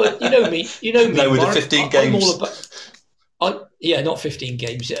 Well, you know me. No, with Mark, the 15 games. I'm all about, not 15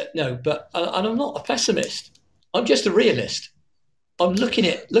 games yet. No, but and I'm not a pessimist. I'm just a realist. I'm looking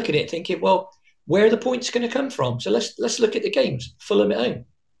at it, thinking, well, where are the points going to come from? So let's look at the games. Fulham at home.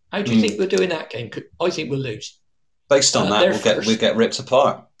 How do you think we'll do in that game? I think we'll lose. Based on that, we'll get ripped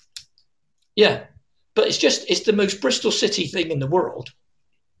apart. Yeah, but it's the most Bristol City thing in the world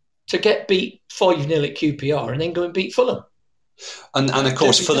to get beat 5-0 at QPR and then go and beat Fulham. And of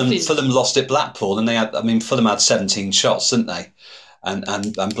course, Fulham lost at Blackpool, and Fulham had 17 shots, didn't they?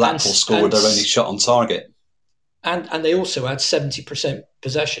 And Blackpool scored their only shot on target. And they also had 70%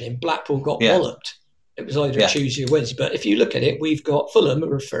 possession. In Blackpool got walloped. It was either choose your wins. But if you look at it, we've got Fulham,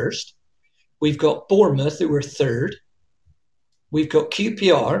 who are 1st. We've got Bournemouth, who are 3rd. We've got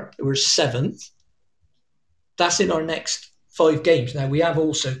QPR, who are 7th. That's in our next 5 games. Now, we have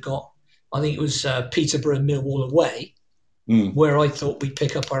also got, I think it was Peterborough and Millwall away, where I thought we'd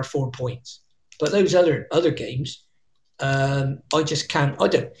pick up our 4 points. But those other games, I just can't. I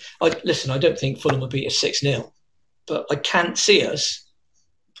don't think Fulham will beat us 6-0, but I can't see us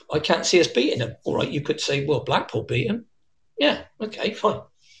beating them. All right, you could say, well, Blackpool beat them. Yeah, okay, fine.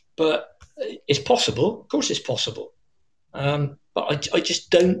 But it's possible. Of course it's possible. But I just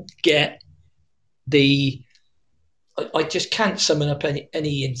don't get I just can't summon up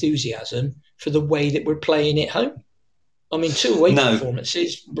any enthusiasm for the way that we're playing at home. I mean, 2 away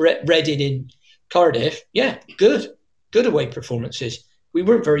performances, Reading in Cardiff, good away performances. We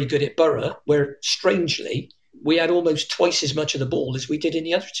weren't very good at Borough, where, strangely, we had almost twice as much of the ball as we did in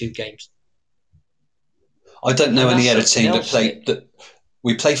the other 2 games. I don't know any other team that played that.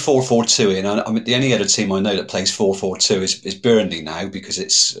 We play 4-4-2 in. The only other team I know that plays 4-4-2 is Burnley now, because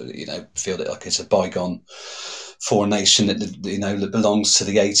it's feel like it's a bygone formation that belongs to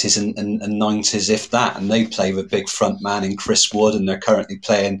the 80s and 90s, if that. And they play with a big front man in Chris Wood, and they're currently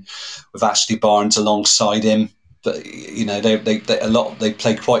playing with Ashley Barnes alongside him. But they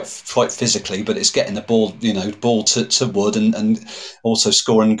play quite physically, but it's getting the ball to Wood and also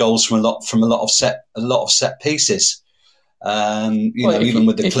scoring goals from a lot of set pieces. Even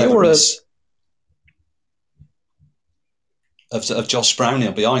with the cleverness of Josh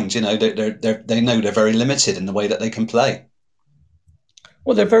Brownhill behind, they know they're very limited in the way that they can play.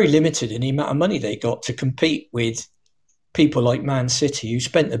 Well, they're very limited in the amount of money they got to compete with people like Man City, who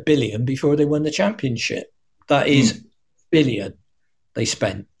spent $1 billion before they won the Championship. That is $1 billion they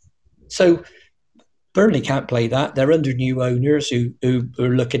spent. So Burnley can't play that. They're under new owners who are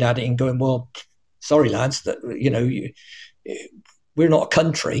looking at it and going, well, sorry, lads, that we're not a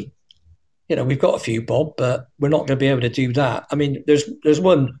country. We've got a few bob, but we're not going to be able to do that. I mean, there's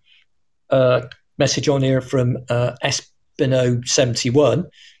one message on here from Espino71.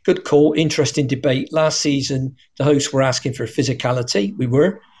 Good call, interesting debate. Last season, the hosts were asking for physicality. We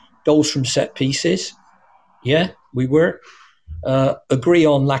were. Goals from set pieces. Yeah, we were. Agree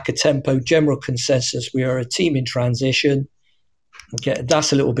on lack of tempo. General consensus, we are a team in transition. Okay,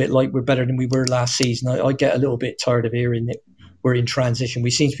 that's a little bit like we're better than we were last season. I get a little bit tired of hearing that we're in transition. We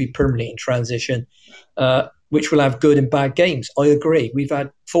seem to be permanently in transition, which will have good and bad games. I agree. We've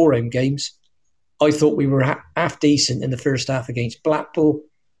had 4 home games. I thought we were half decent in the first half against Blackpool.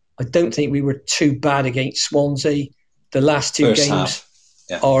 I don't think we were too bad against Swansea. The last 2 first games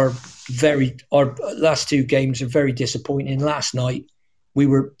our last 2 games are very disappointing. Last night, we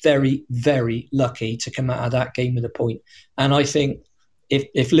were very, very lucky to come out of that game with a point. And I think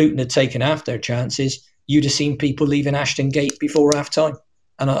if Luton had taken half their chances, you'd have seen people leaving Ashton Gate before half time.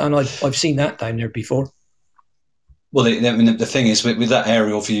 And I've seen that down there before. Well, the thing is, with that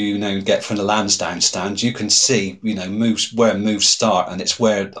aerial view, you get from the Lansdowne stand, you can see, moves start, and it's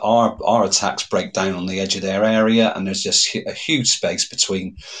where our attacks break down on the edge of their area, and there's just a huge space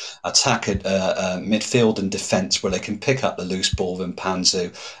between attack at midfield and defence where they can pick up the loose ball with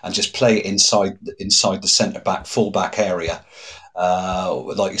Mpanzu and just play it inside the centre back, full back area.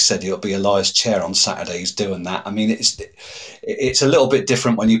 Like you said, it'll be Elias Chair on Saturdays doing that. I mean, it's a little bit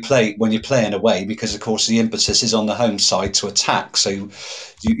different when you're playing away, because of course the impetus is on the home side to attack. So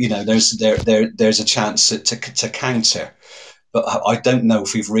there's a chance to counter. But I don't know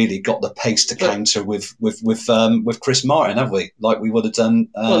if we've really got the pace to counter with Chris Martin, have we? Like we would have done.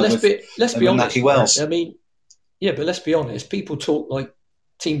 Let's be honest. Wells. I mean, yeah, but let's be honest. People talk like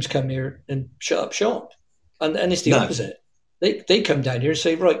teams come here and shut up shop, and it's the opposite. They come down here and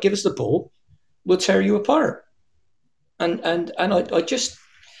say, right, give us the ball, we'll tear you apart. And I just,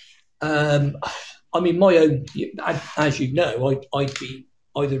 I mean, my own, as you know, I'd be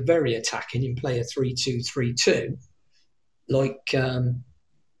either very attacking and play a 3-2-3-2, like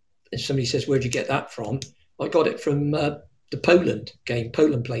if somebody says, where'd you get that from? I got it from the Poland game.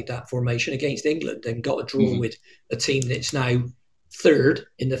 Poland played that formation against England and got a draw with a team that's now 3rd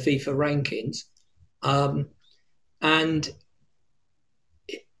in the FIFA rankings.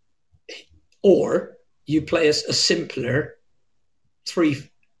 Or you play a simpler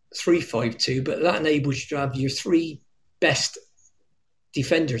 3-5-2, but that enables you to have your 3 best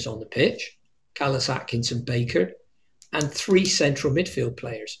defenders on the pitch, Callis, Atkinson, Baker, and 3 central midfield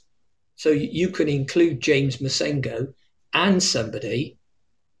players. So you can include James Masengo and somebody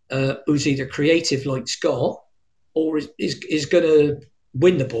who's either creative like Scott or is going to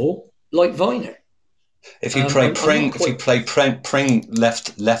win the ball like Viner. If you play Pring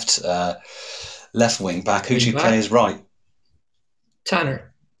left wing back, who do you play as right?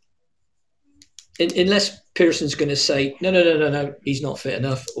 Tanner. Unless Pearson's going to say no, he's not fit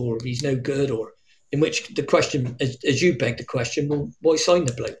enough, or he's no good, or in which the question, as you begged the question, well, why sign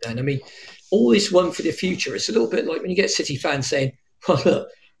the bloke then? I mean, all this one for the future. It's a little bit like when you get City fans saying, well, look,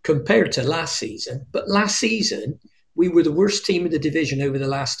 compared to last season, but last season we were the worst team in the division over the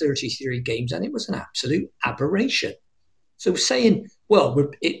last 33 games, and it was an absolute aberration. So saying, well,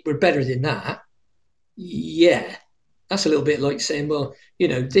 we're better than that, yeah, that's a little bit like saying, well,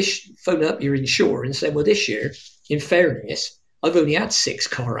 phone up your insurer and say, well, this year, in fairness, I've only had 6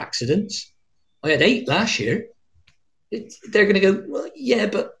 car accidents. I had 8 last year. They're going to go, well, yeah,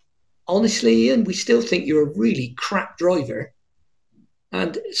 but honestly, Ian, we still think you're a really crap driver.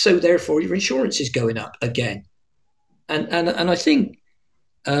 And so therefore your insurance is going up again. And I think,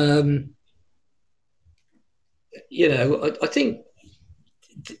 I think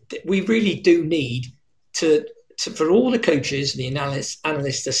we really do need to for all the coaches and the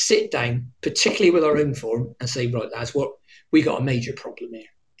analysts to sit down, particularly with our own form, and say, right, lads, we got a major problem here.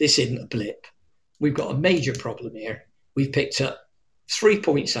 This isn't a blip. We've got a major problem here. We've picked up 3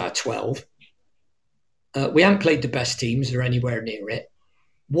 points out of 12. We haven't played the best teams or anywhere near it.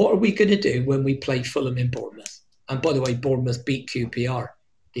 What are we going to do when we play Fulham in Bournemouth? And by the way, Bournemouth beat QPR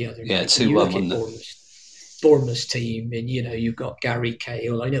the other night. Yeah, 2-1. Bournemouth's team, and you've got Gary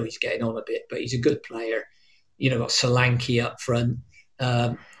Cahill. I know he's getting on a bit, but he's a good player. Got Solanke up front.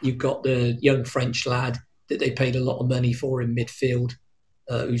 You've got the young French lad that they paid a lot of money for in midfield,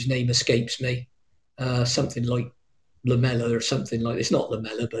 whose name escapes me. Something like Lamella or something like this. It's not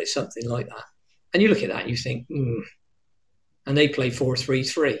Lamella, but it's something like that. And you look at that and you think, and they play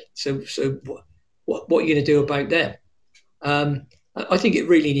 4-3-3. So what are you going to do about them? I think it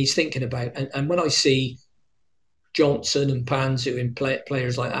really needs thinking about. And when I see Johnson and Panzu and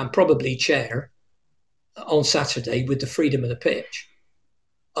players like that, and probably Chair on Saturday with the freedom of the pitch,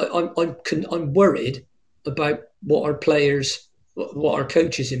 I'm worried about what our players, what our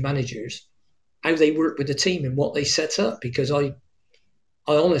coaches and managers, how they work with the team and what they set up. Because I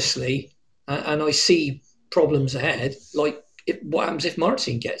honestly, and I see problems ahead. Like, what happens if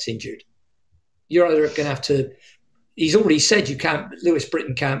Martin gets injured? You're either going to have to. He's already said you can't. Lewis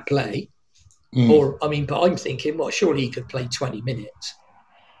Britton can't play. But I'm thinking, well, surely he could play 20 minutes,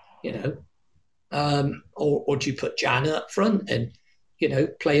 or do you put Jan up front and,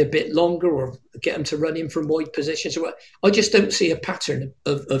 play a bit longer, or get him to run in from wide positions? I just don't see a pattern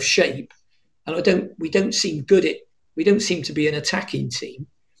of shape, and we don't seem to be an attacking team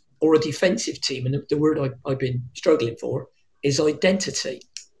or a defensive team. And the word I've been struggling for is identity.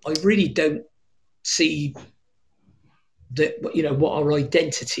 I really don't see that, what our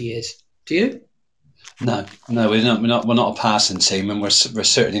identity is. Do you? No, we're not a passing team, and we're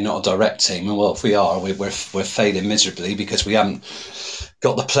certainly not a direct team. And well, if we are, we're failing miserably because we haven't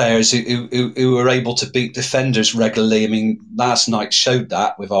got the players who are able to beat defenders regularly. I mean, last night showed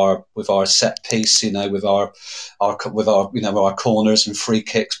that with our set piece, with our corners and free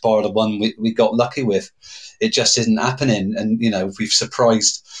kicks, bar the one we got lucky with. It just isn't happening, and we've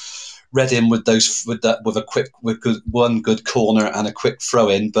surprised Reading with one good corner and a quick throw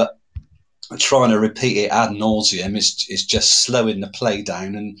in, but trying to repeat it ad nauseum is just slowing the play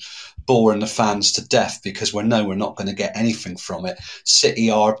down and boring the fans to death, because we're not going to get anything from it. City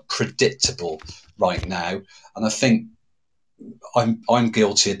are predictable right now, and I think I'm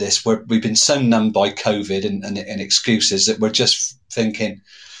guilty of this. We've been so numbed by COVID and excuses that we're just thinking,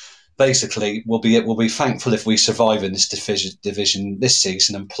 basically, we'll be thankful if we survive in this division this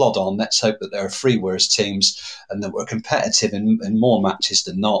season and plod on. Let's hope that there are 3 worse teams and that we're competitive in more matches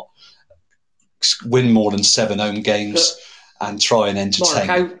than not. Win more than 7 home games and try and entertain.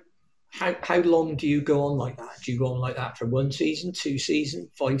 Mark, how long do you go on like that? Do you go on like that for 1 season, 2 seasons,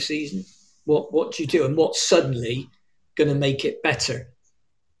 5 seasons? What do you do, and what's suddenly going to make it better?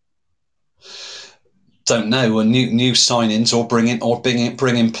 Don't know. And new signings, or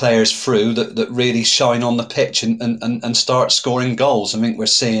bringing players through that really shine on the pitch and start scoring goals. I think we've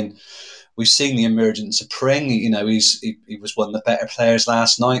seen the emergence of Pring. He was one of the better players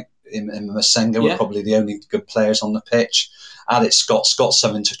last night. Him and Masenga were probably the only good players on the pitch. Alex Scott's got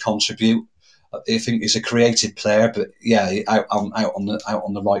something to contribute. I think he's a creative player, but out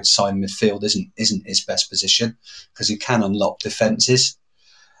on the right side of midfield isn't his best position, because he can unlock defences.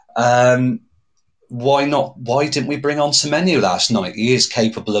 Why not? Why didn't we bring on Semenyo last night? He is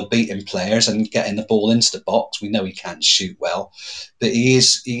capable of beating players and getting the ball into the box. We know he can't shoot well, but he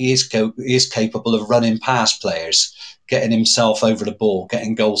is capable of running past players, getting himself over the ball,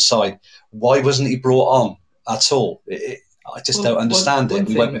 getting goal side. Why wasn't he brought on at all? I just don't understand it.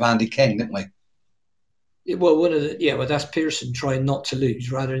 We went with Andy King, didn't we? Well, that's Pearson trying not to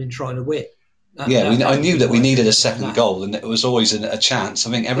lose rather than trying to win. I knew that we needed a second goal, and it was always a chance. I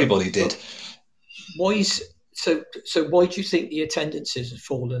think everybody did. Why do you think the attendances have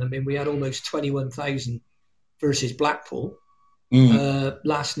fallen? I mean, we had almost 21,000 versus Blackpool.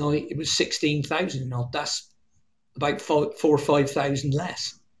 Last night it was 16,000. That's about 4,000 or 5,000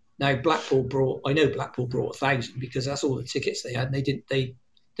 less. Now Blackpool brought 1,000 because that's all the tickets they had, and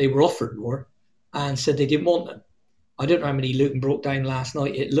they were offered more and said they didn't want them. I don't know how many Luton brought down last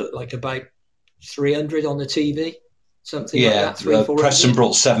night. It looked like about 300 on the TV. Something like that. Preston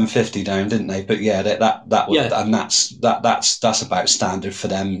brought 750 down, didn't they? But that was, and that's about standard for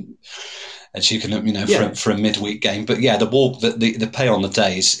them, as you can for a midweek game. But the pay on the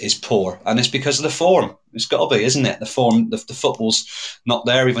day is poor, and it's because of the form. It's got to be, isn't it? The form, the football's not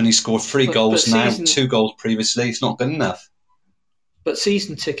there. Even he scored 3 goals now, 2 goals previously. It's not good enough. But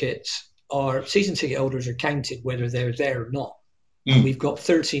season ticket holders are counted whether they're there or not, and we've got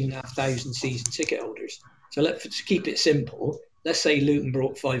 13,500 season ticket holders. So let's keep it simple. Let's say Luton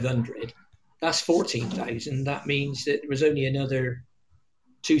brought 500. That's 14,000. That means that there was only another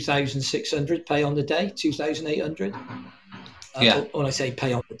 2,600 pay on the day, 2,800. When I say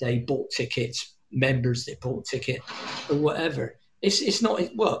pay on the day, bought tickets, members that bought ticket or whatever. It's not,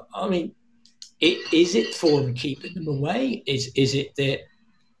 well, I mean, is it form keeping them away? Is it that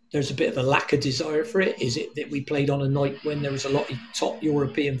there's a bit of a lack of desire for it? Is it that we played on a night when there was a lot of top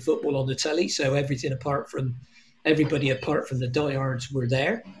European football on the telly, so everybody apart from the diehards were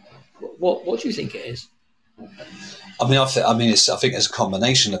there? What do you think it is? I think it's a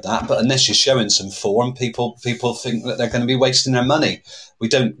combination of that. But unless you're showing some form, people think that they're going to be wasting their money. We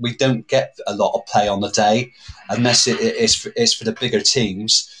don't get a lot of play on the day unless it's for the bigger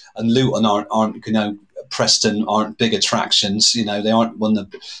teams. And Luton aren't Preston aren't big attractions. They aren't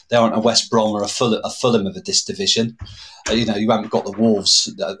they aren't a West Brom or a Fulham of this division. You haven't got the Wolves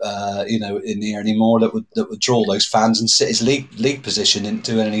in here anymore that would draw those fans, and City's league position didn't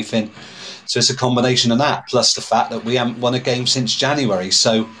do anything. So it's a combination of that, plus the fact that we haven't won a game since January.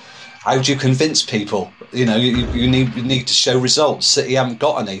 So how do you convince people? You need to show results. City haven't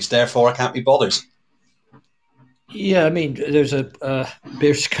got any, therefore I can't be bothered. Yeah, I mean, there's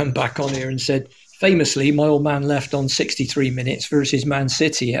Beers come back on here and said, famously, my old man left on 63 minutes versus Man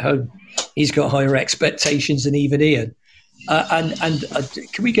City at home. He's got higher expectations than even Ian. And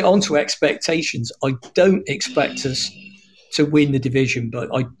can we get on to expectations? I don't expect us to win the division, but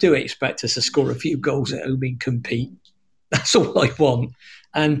I do expect us to score a few goals at home and compete. That's all I want.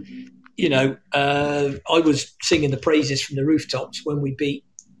 And, I was singing the praises from the rooftops when we beat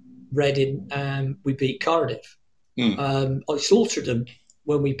Reading and we beat Cardiff. I slaughtered them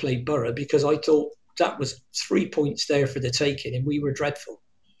when we played Borough because I thought that was 3 points there for the taking and we were dreadful.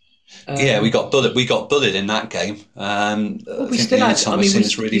 We got bullied. We got bullied in that game. We still had. I mean,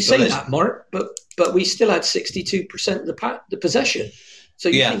 you say that, Mark, but we still had 62% of the possession. So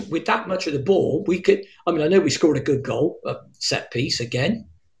you think with that much of the ball, we could. I mean, I know we scored a good goal, a set piece again,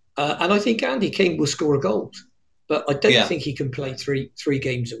 and I think Andy King will score goals, but I don't think he can play three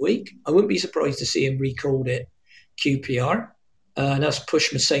games a week. I wouldn't be surprised to see him recalled at QPR and us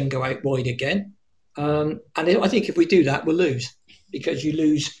push Masengo out wide again. And I think if we do that, we'll lose because you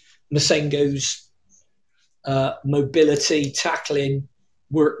lose Masengo's mobility, tackling,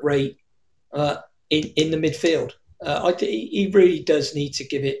 work rate in the midfield. He really does need to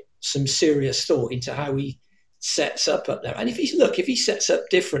give it some serious thought into how he sets up there. And if he sets up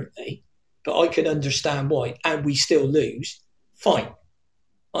differently, but I can understand why, and we still lose, fine.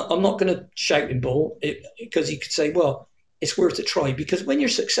 I'm not going to shout and ball because you could say, well, it's worth a try. Because when you're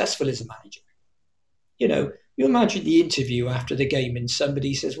successful as a manager, you imagine the interview after the game and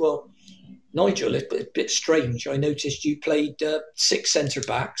somebody says, well, Nigel, it's a bit strange. I noticed you played 6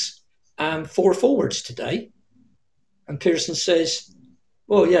 centre-backs and 4 forwards today. And Pearson says,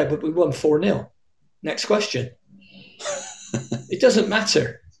 well, yeah, but we won 4-0. Next question. It doesn't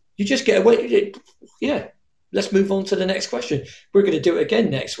matter. You just get away. Yeah, let's move on to the next question. We're going to do it again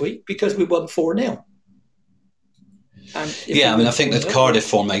next week because we won 4-0. I think the Cardiff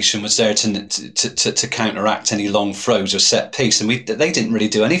formation was there to counteract any long throws or set piece, and they didn't really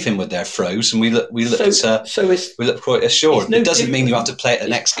do anything with their throws, and we looked quite assured. It doesn't mean you have to play it the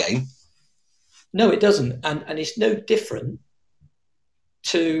next game. No, it doesn't, and it's no different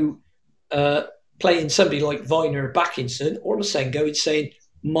to playing somebody like Viner, Backinson, or Masengo and saying,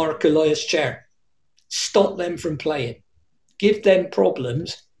 "Mark Elias Chair, stop them from playing, give them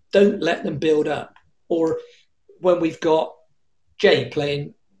problems, don't let them build up," or when we've got Jay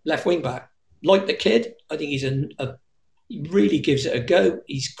playing left wing back, like the kid, I think he really gives it a go.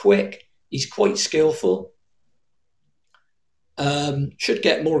 He's quick. He's quite skillful. Should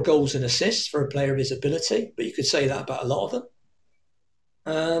get more goals and assists for a player of his ability, but you could say that about a lot of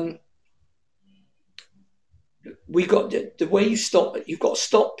them. We got the way you've got to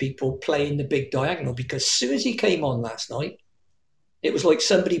stop people playing the big diagonal, because as soon as he came on last night, it was like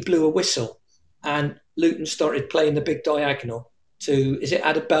somebody blew a whistle and Luton started playing the big diagonal to, is it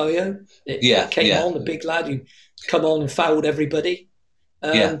Adebayo? It came on, the big lad who come on and fouled everybody.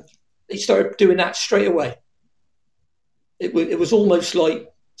 He started doing that straight away. It was almost like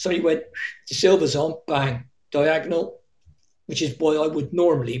somebody went, De Silva's on, bang, diagonal, which is why I would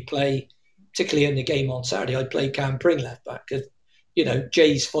normally play, particularly in the game on Saturday, I'd play Cam Pring left back because,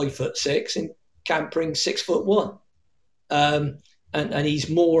 Jay's 5'6" and Cam Pring's 6'1". And he's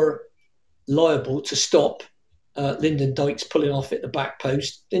more liable to stop Lyndon Dykes pulling off at the back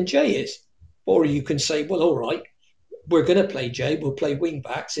post than Jay is. Or you can say, well, all right, we're going to play Jay, we'll play wing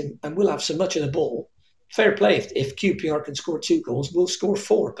backs and we'll have so much of the ball. Fair play. If QPR can score 2 goals, we'll score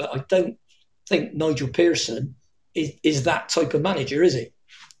 4. But I don't think Nigel Pearson is that type of manager, is he?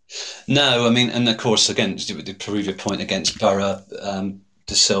 No, I mean, and of course, again, to prove your point against Borough,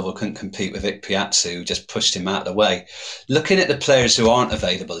 De Silva couldn't compete with Vic Piazza, who just pushed him out of the way. Looking at the players who aren't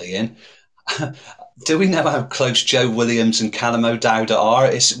available, Ian, do we know how close Joe Williams and Callum O'Dowda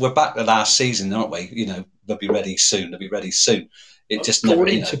are? We're back to last season, aren't we? They'll be ready soon. It just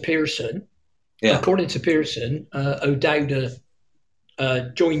according to Pearson, O'Dowda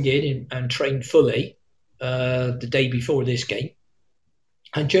joined in and trained fully the day before this game.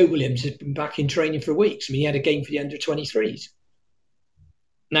 And Joe Williams has been back in training for weeks. I mean, he had a game for the under-23s.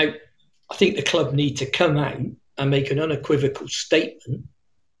 Now, I think the club need to come out and make an unequivocal statement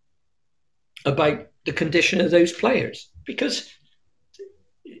about the condition of those players, because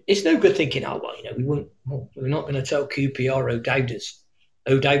it's no good thinking, we're not going to tell QPR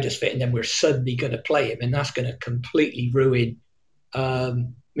O'Dowda's fit, and then we're suddenly going to play him, and that's going to completely ruin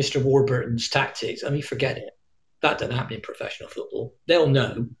Mr. Warburton's tactics. I mean, forget it. That doesn't happen in professional football. They'll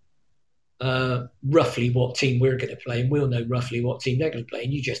know roughly what team we're going to play, and we'll know roughly what team they're going to play,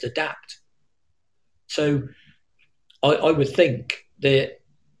 and you just adapt. So I would think that,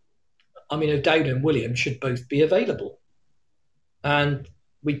 O'Dowda and Williams should both be available. And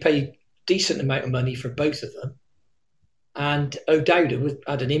we pay decent amount of money for both of them. And O'Dowda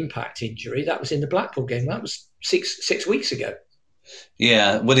had an impact injury. That was in the Blackpool game. That was six weeks ago.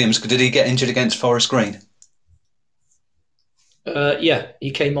 Yeah, Williams, did he get injured against Forest Green? Yeah,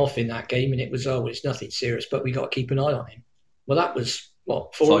 he came off in that game, and it was, it's nothing serious, but we got to keep an eye on him. Well, that was, 5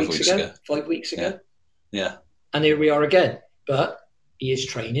 weeks ago? 5 weeks ago. Yeah. And here we are again. But he is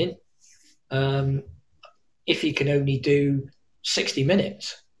training. If he can only do 60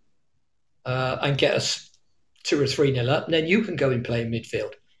 minutes and get us 2 or 3-0 up, then you can go and play in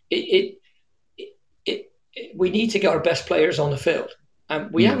midfield. We need to get our best players on the field. And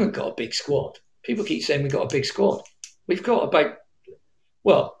we haven't got a big squad. People keep saying we've got a big squad. We've got about,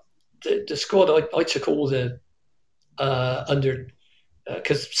 the squad, I took all the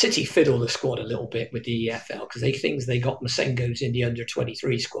because City fiddle the squad a little bit with the EFL, because they got Masengos in the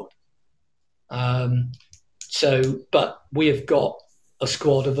under-23 squad. But we have got a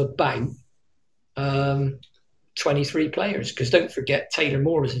squad of about 23 players, because don't forget Taylor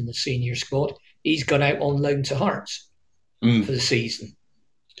Moore is in the senior squad. He's gone out on loan to Hearts for the season.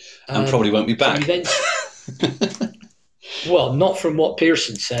 And probably won't be back. Well, not from what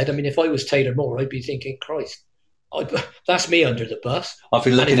Pearson said. I mean, if I was Taylor Moore, I'd be thinking, Christ, that's me under the bus. I'd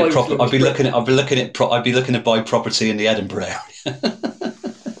be looking to buy property in the Edinburgh area.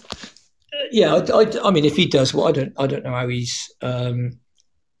 Yeah, I mean, if he does, I don't know how he's. I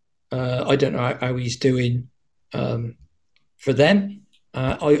don't know how he's doing for them.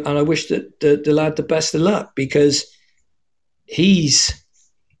 I wish that the lad the best of luck, because he's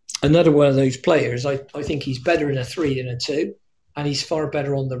another one of those players. I think he's better in a 3 than a 2, and he's far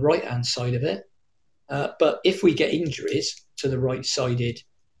better on the right-hand side of it. But if we get injuries to the right-sided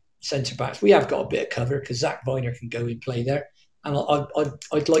centre-backs, we have got a bit of cover, because Zach Viner can go and play there. And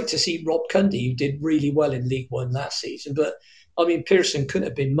I'd like to see Rob Cundy, who did really well in League One last season. But, I mean, Pearson couldn't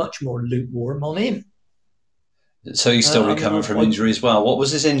have been much more lukewarm on him. So he's still recovering from injury as well. What was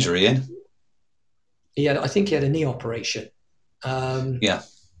his injury in? I think he had a knee operation. Yeah.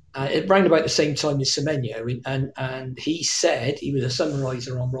 Around about the same time as Semenyo. And he said, he was a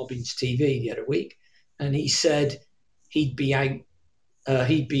summariser on Robin's TV the other week, and he said he'd be out,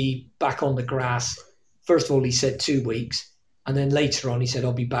 he'd be back on the grass. First of all, he said 2 weeks. And then later on, he said,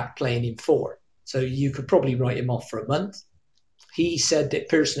 I'll be back playing in 4. So you could probably write him off for a month. He said that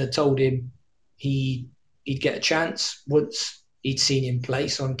Pearson had told him he'd get a chance once he'd seen him play.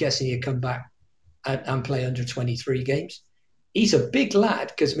 So I'm guessing he'd come back and play under 23 games. He's a big lad,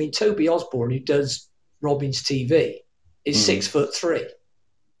 because, I mean, Toby Osborne, who does Robin's TV, is 6'3".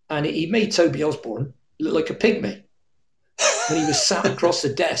 And he made Toby Osborne look like a pygmy when he was sat across the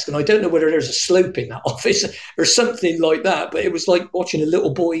desk. And I don't know whether there's a slope in that office or something like that, but it was like watching a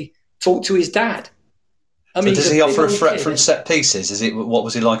little boy talk to his dad. I mean, does he offer a threat from set pieces? What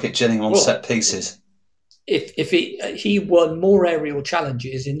was he like at Gillingham on set pieces? If he won more aerial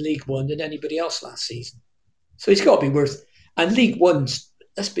challenges in League One than anybody else last season. So he's got to be worth. And League One's,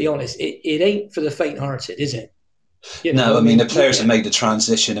 let's be honest, it ain't for the faint-hearted, is it? No, I mean, the players have made the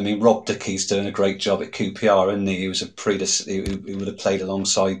transition. I mean, Rob Dickey's doing a great job at QPR, isn't he? He was he would have played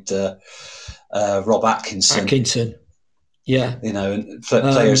alongside Rob Atkinson. Yeah. And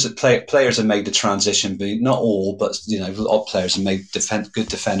players have made the transition, but not all, but a lot of players have made good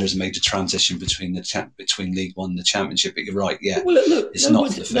defenders have made the transition between League One and the Championship. But you're right, yeah. Well, look, it's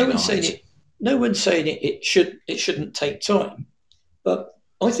not for the faint-hearted. No one's saying it shouldn't take time, but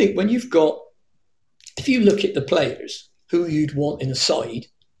I think when if you look at the players who you'd want in a side,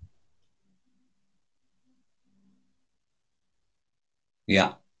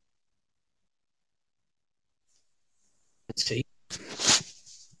 yeah, see,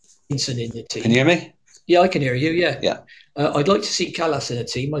 Atkinson in the team. Can you hear me? Yeah, I can hear you. Yeah, yeah. I'd like to see Callas in a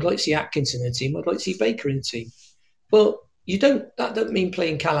team. I'd like to see Atkinson in a team. I'd like to see Baker in a team. Well, that don't mean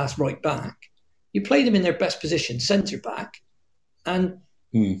playing Callas right back. You play them in their best position, centre back, and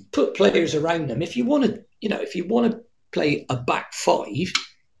put players around them. If you want to play a back five,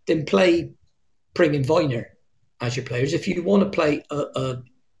 then play Pring and Viner as your players. If you want to play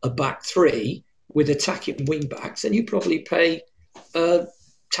a back three with attacking wing backs, then you probably play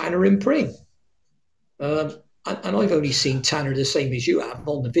Tanner and Pring. And I've only seen Tanner the same as you have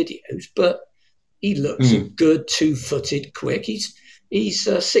on the videos, but he looks good, 2-footed, quick. He's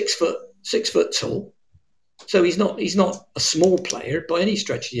 6 foot tall, so he's not a small player by any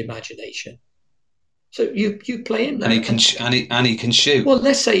stretch of the imagination. So you play him there, and he can shoot. Well,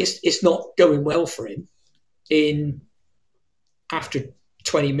 let's say it's not going well for him. After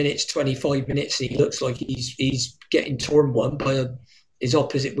 20 minutes, 25 minutes, he looks like he's getting torn one by his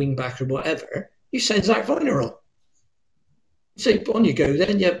opposite wing back or whatever. You send Zach Viner on. So on you go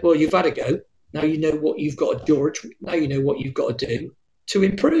then. Yeah, well, you've had a go. Now you know what you've got to do. Now you know what you've got to do to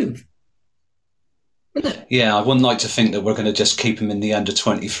improve. Yeah, I wouldn't like to think that we're going to just keep him in the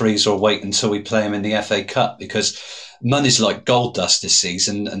under-23s or wait until we play him in the FA Cup, because money's like gold dust this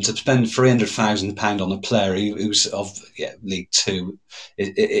season, and to spend £300,000 on a player who's of League Two,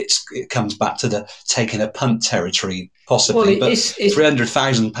 it comes back to the taking a punt territory possibly. Well, but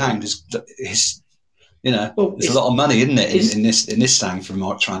 £300,000 is it's a lot of money, isn't it, in this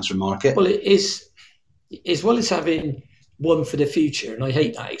transfer market? Well, it is, as well as having one for the future, and I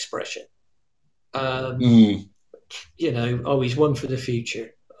hate that expression. He's one for the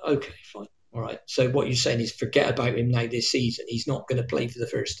future. Okay, fine. All right. So what you're saying is forget about him now this season. He's not going to play for the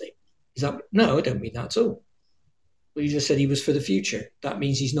first team. Is that? No, I don't mean that at all. Well, you just said he was for the future. That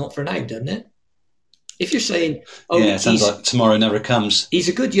means he's not for now, doesn't it? If you're saying, it sounds like tomorrow never comes. He's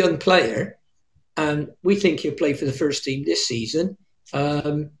a good young player, and we think he'll play for the first team this season.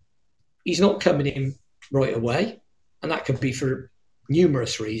 He's not coming in right away, and that could be for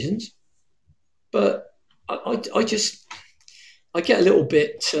numerous reasons. But I get a little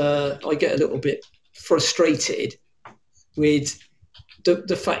bit frustrated with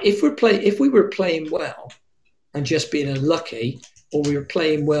the fact if we were playing well and just being unlucky, or we were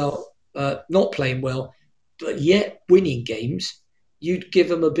playing well, not playing well, but yet winning games, you'd give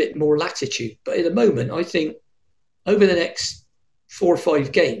them a bit more latitude. But at the moment, I think over the next 4 or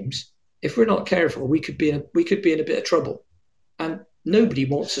 5 games, if we're not careful, we could be in a bit of trouble, and nobody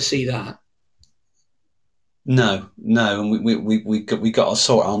wants to see that. No, and we got to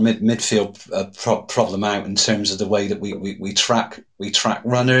sort our midfield problem out in terms of the way that we track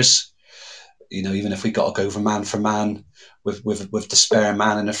runners. Even if we got to go for man with the spare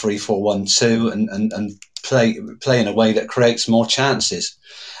man in a 3-4-1-2 and play in a way that creates more chances.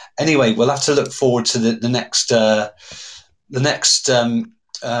 Anyway, we'll have to look forward to the next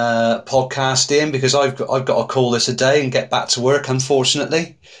podcast, Ian, because I've got to call this a day and get back to work.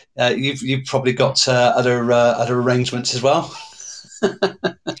 Unfortunately, you've probably got other arrangements as well.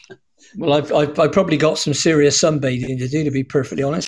 Well, I've probably got some serious sunbathing to do, to be perfectly honest.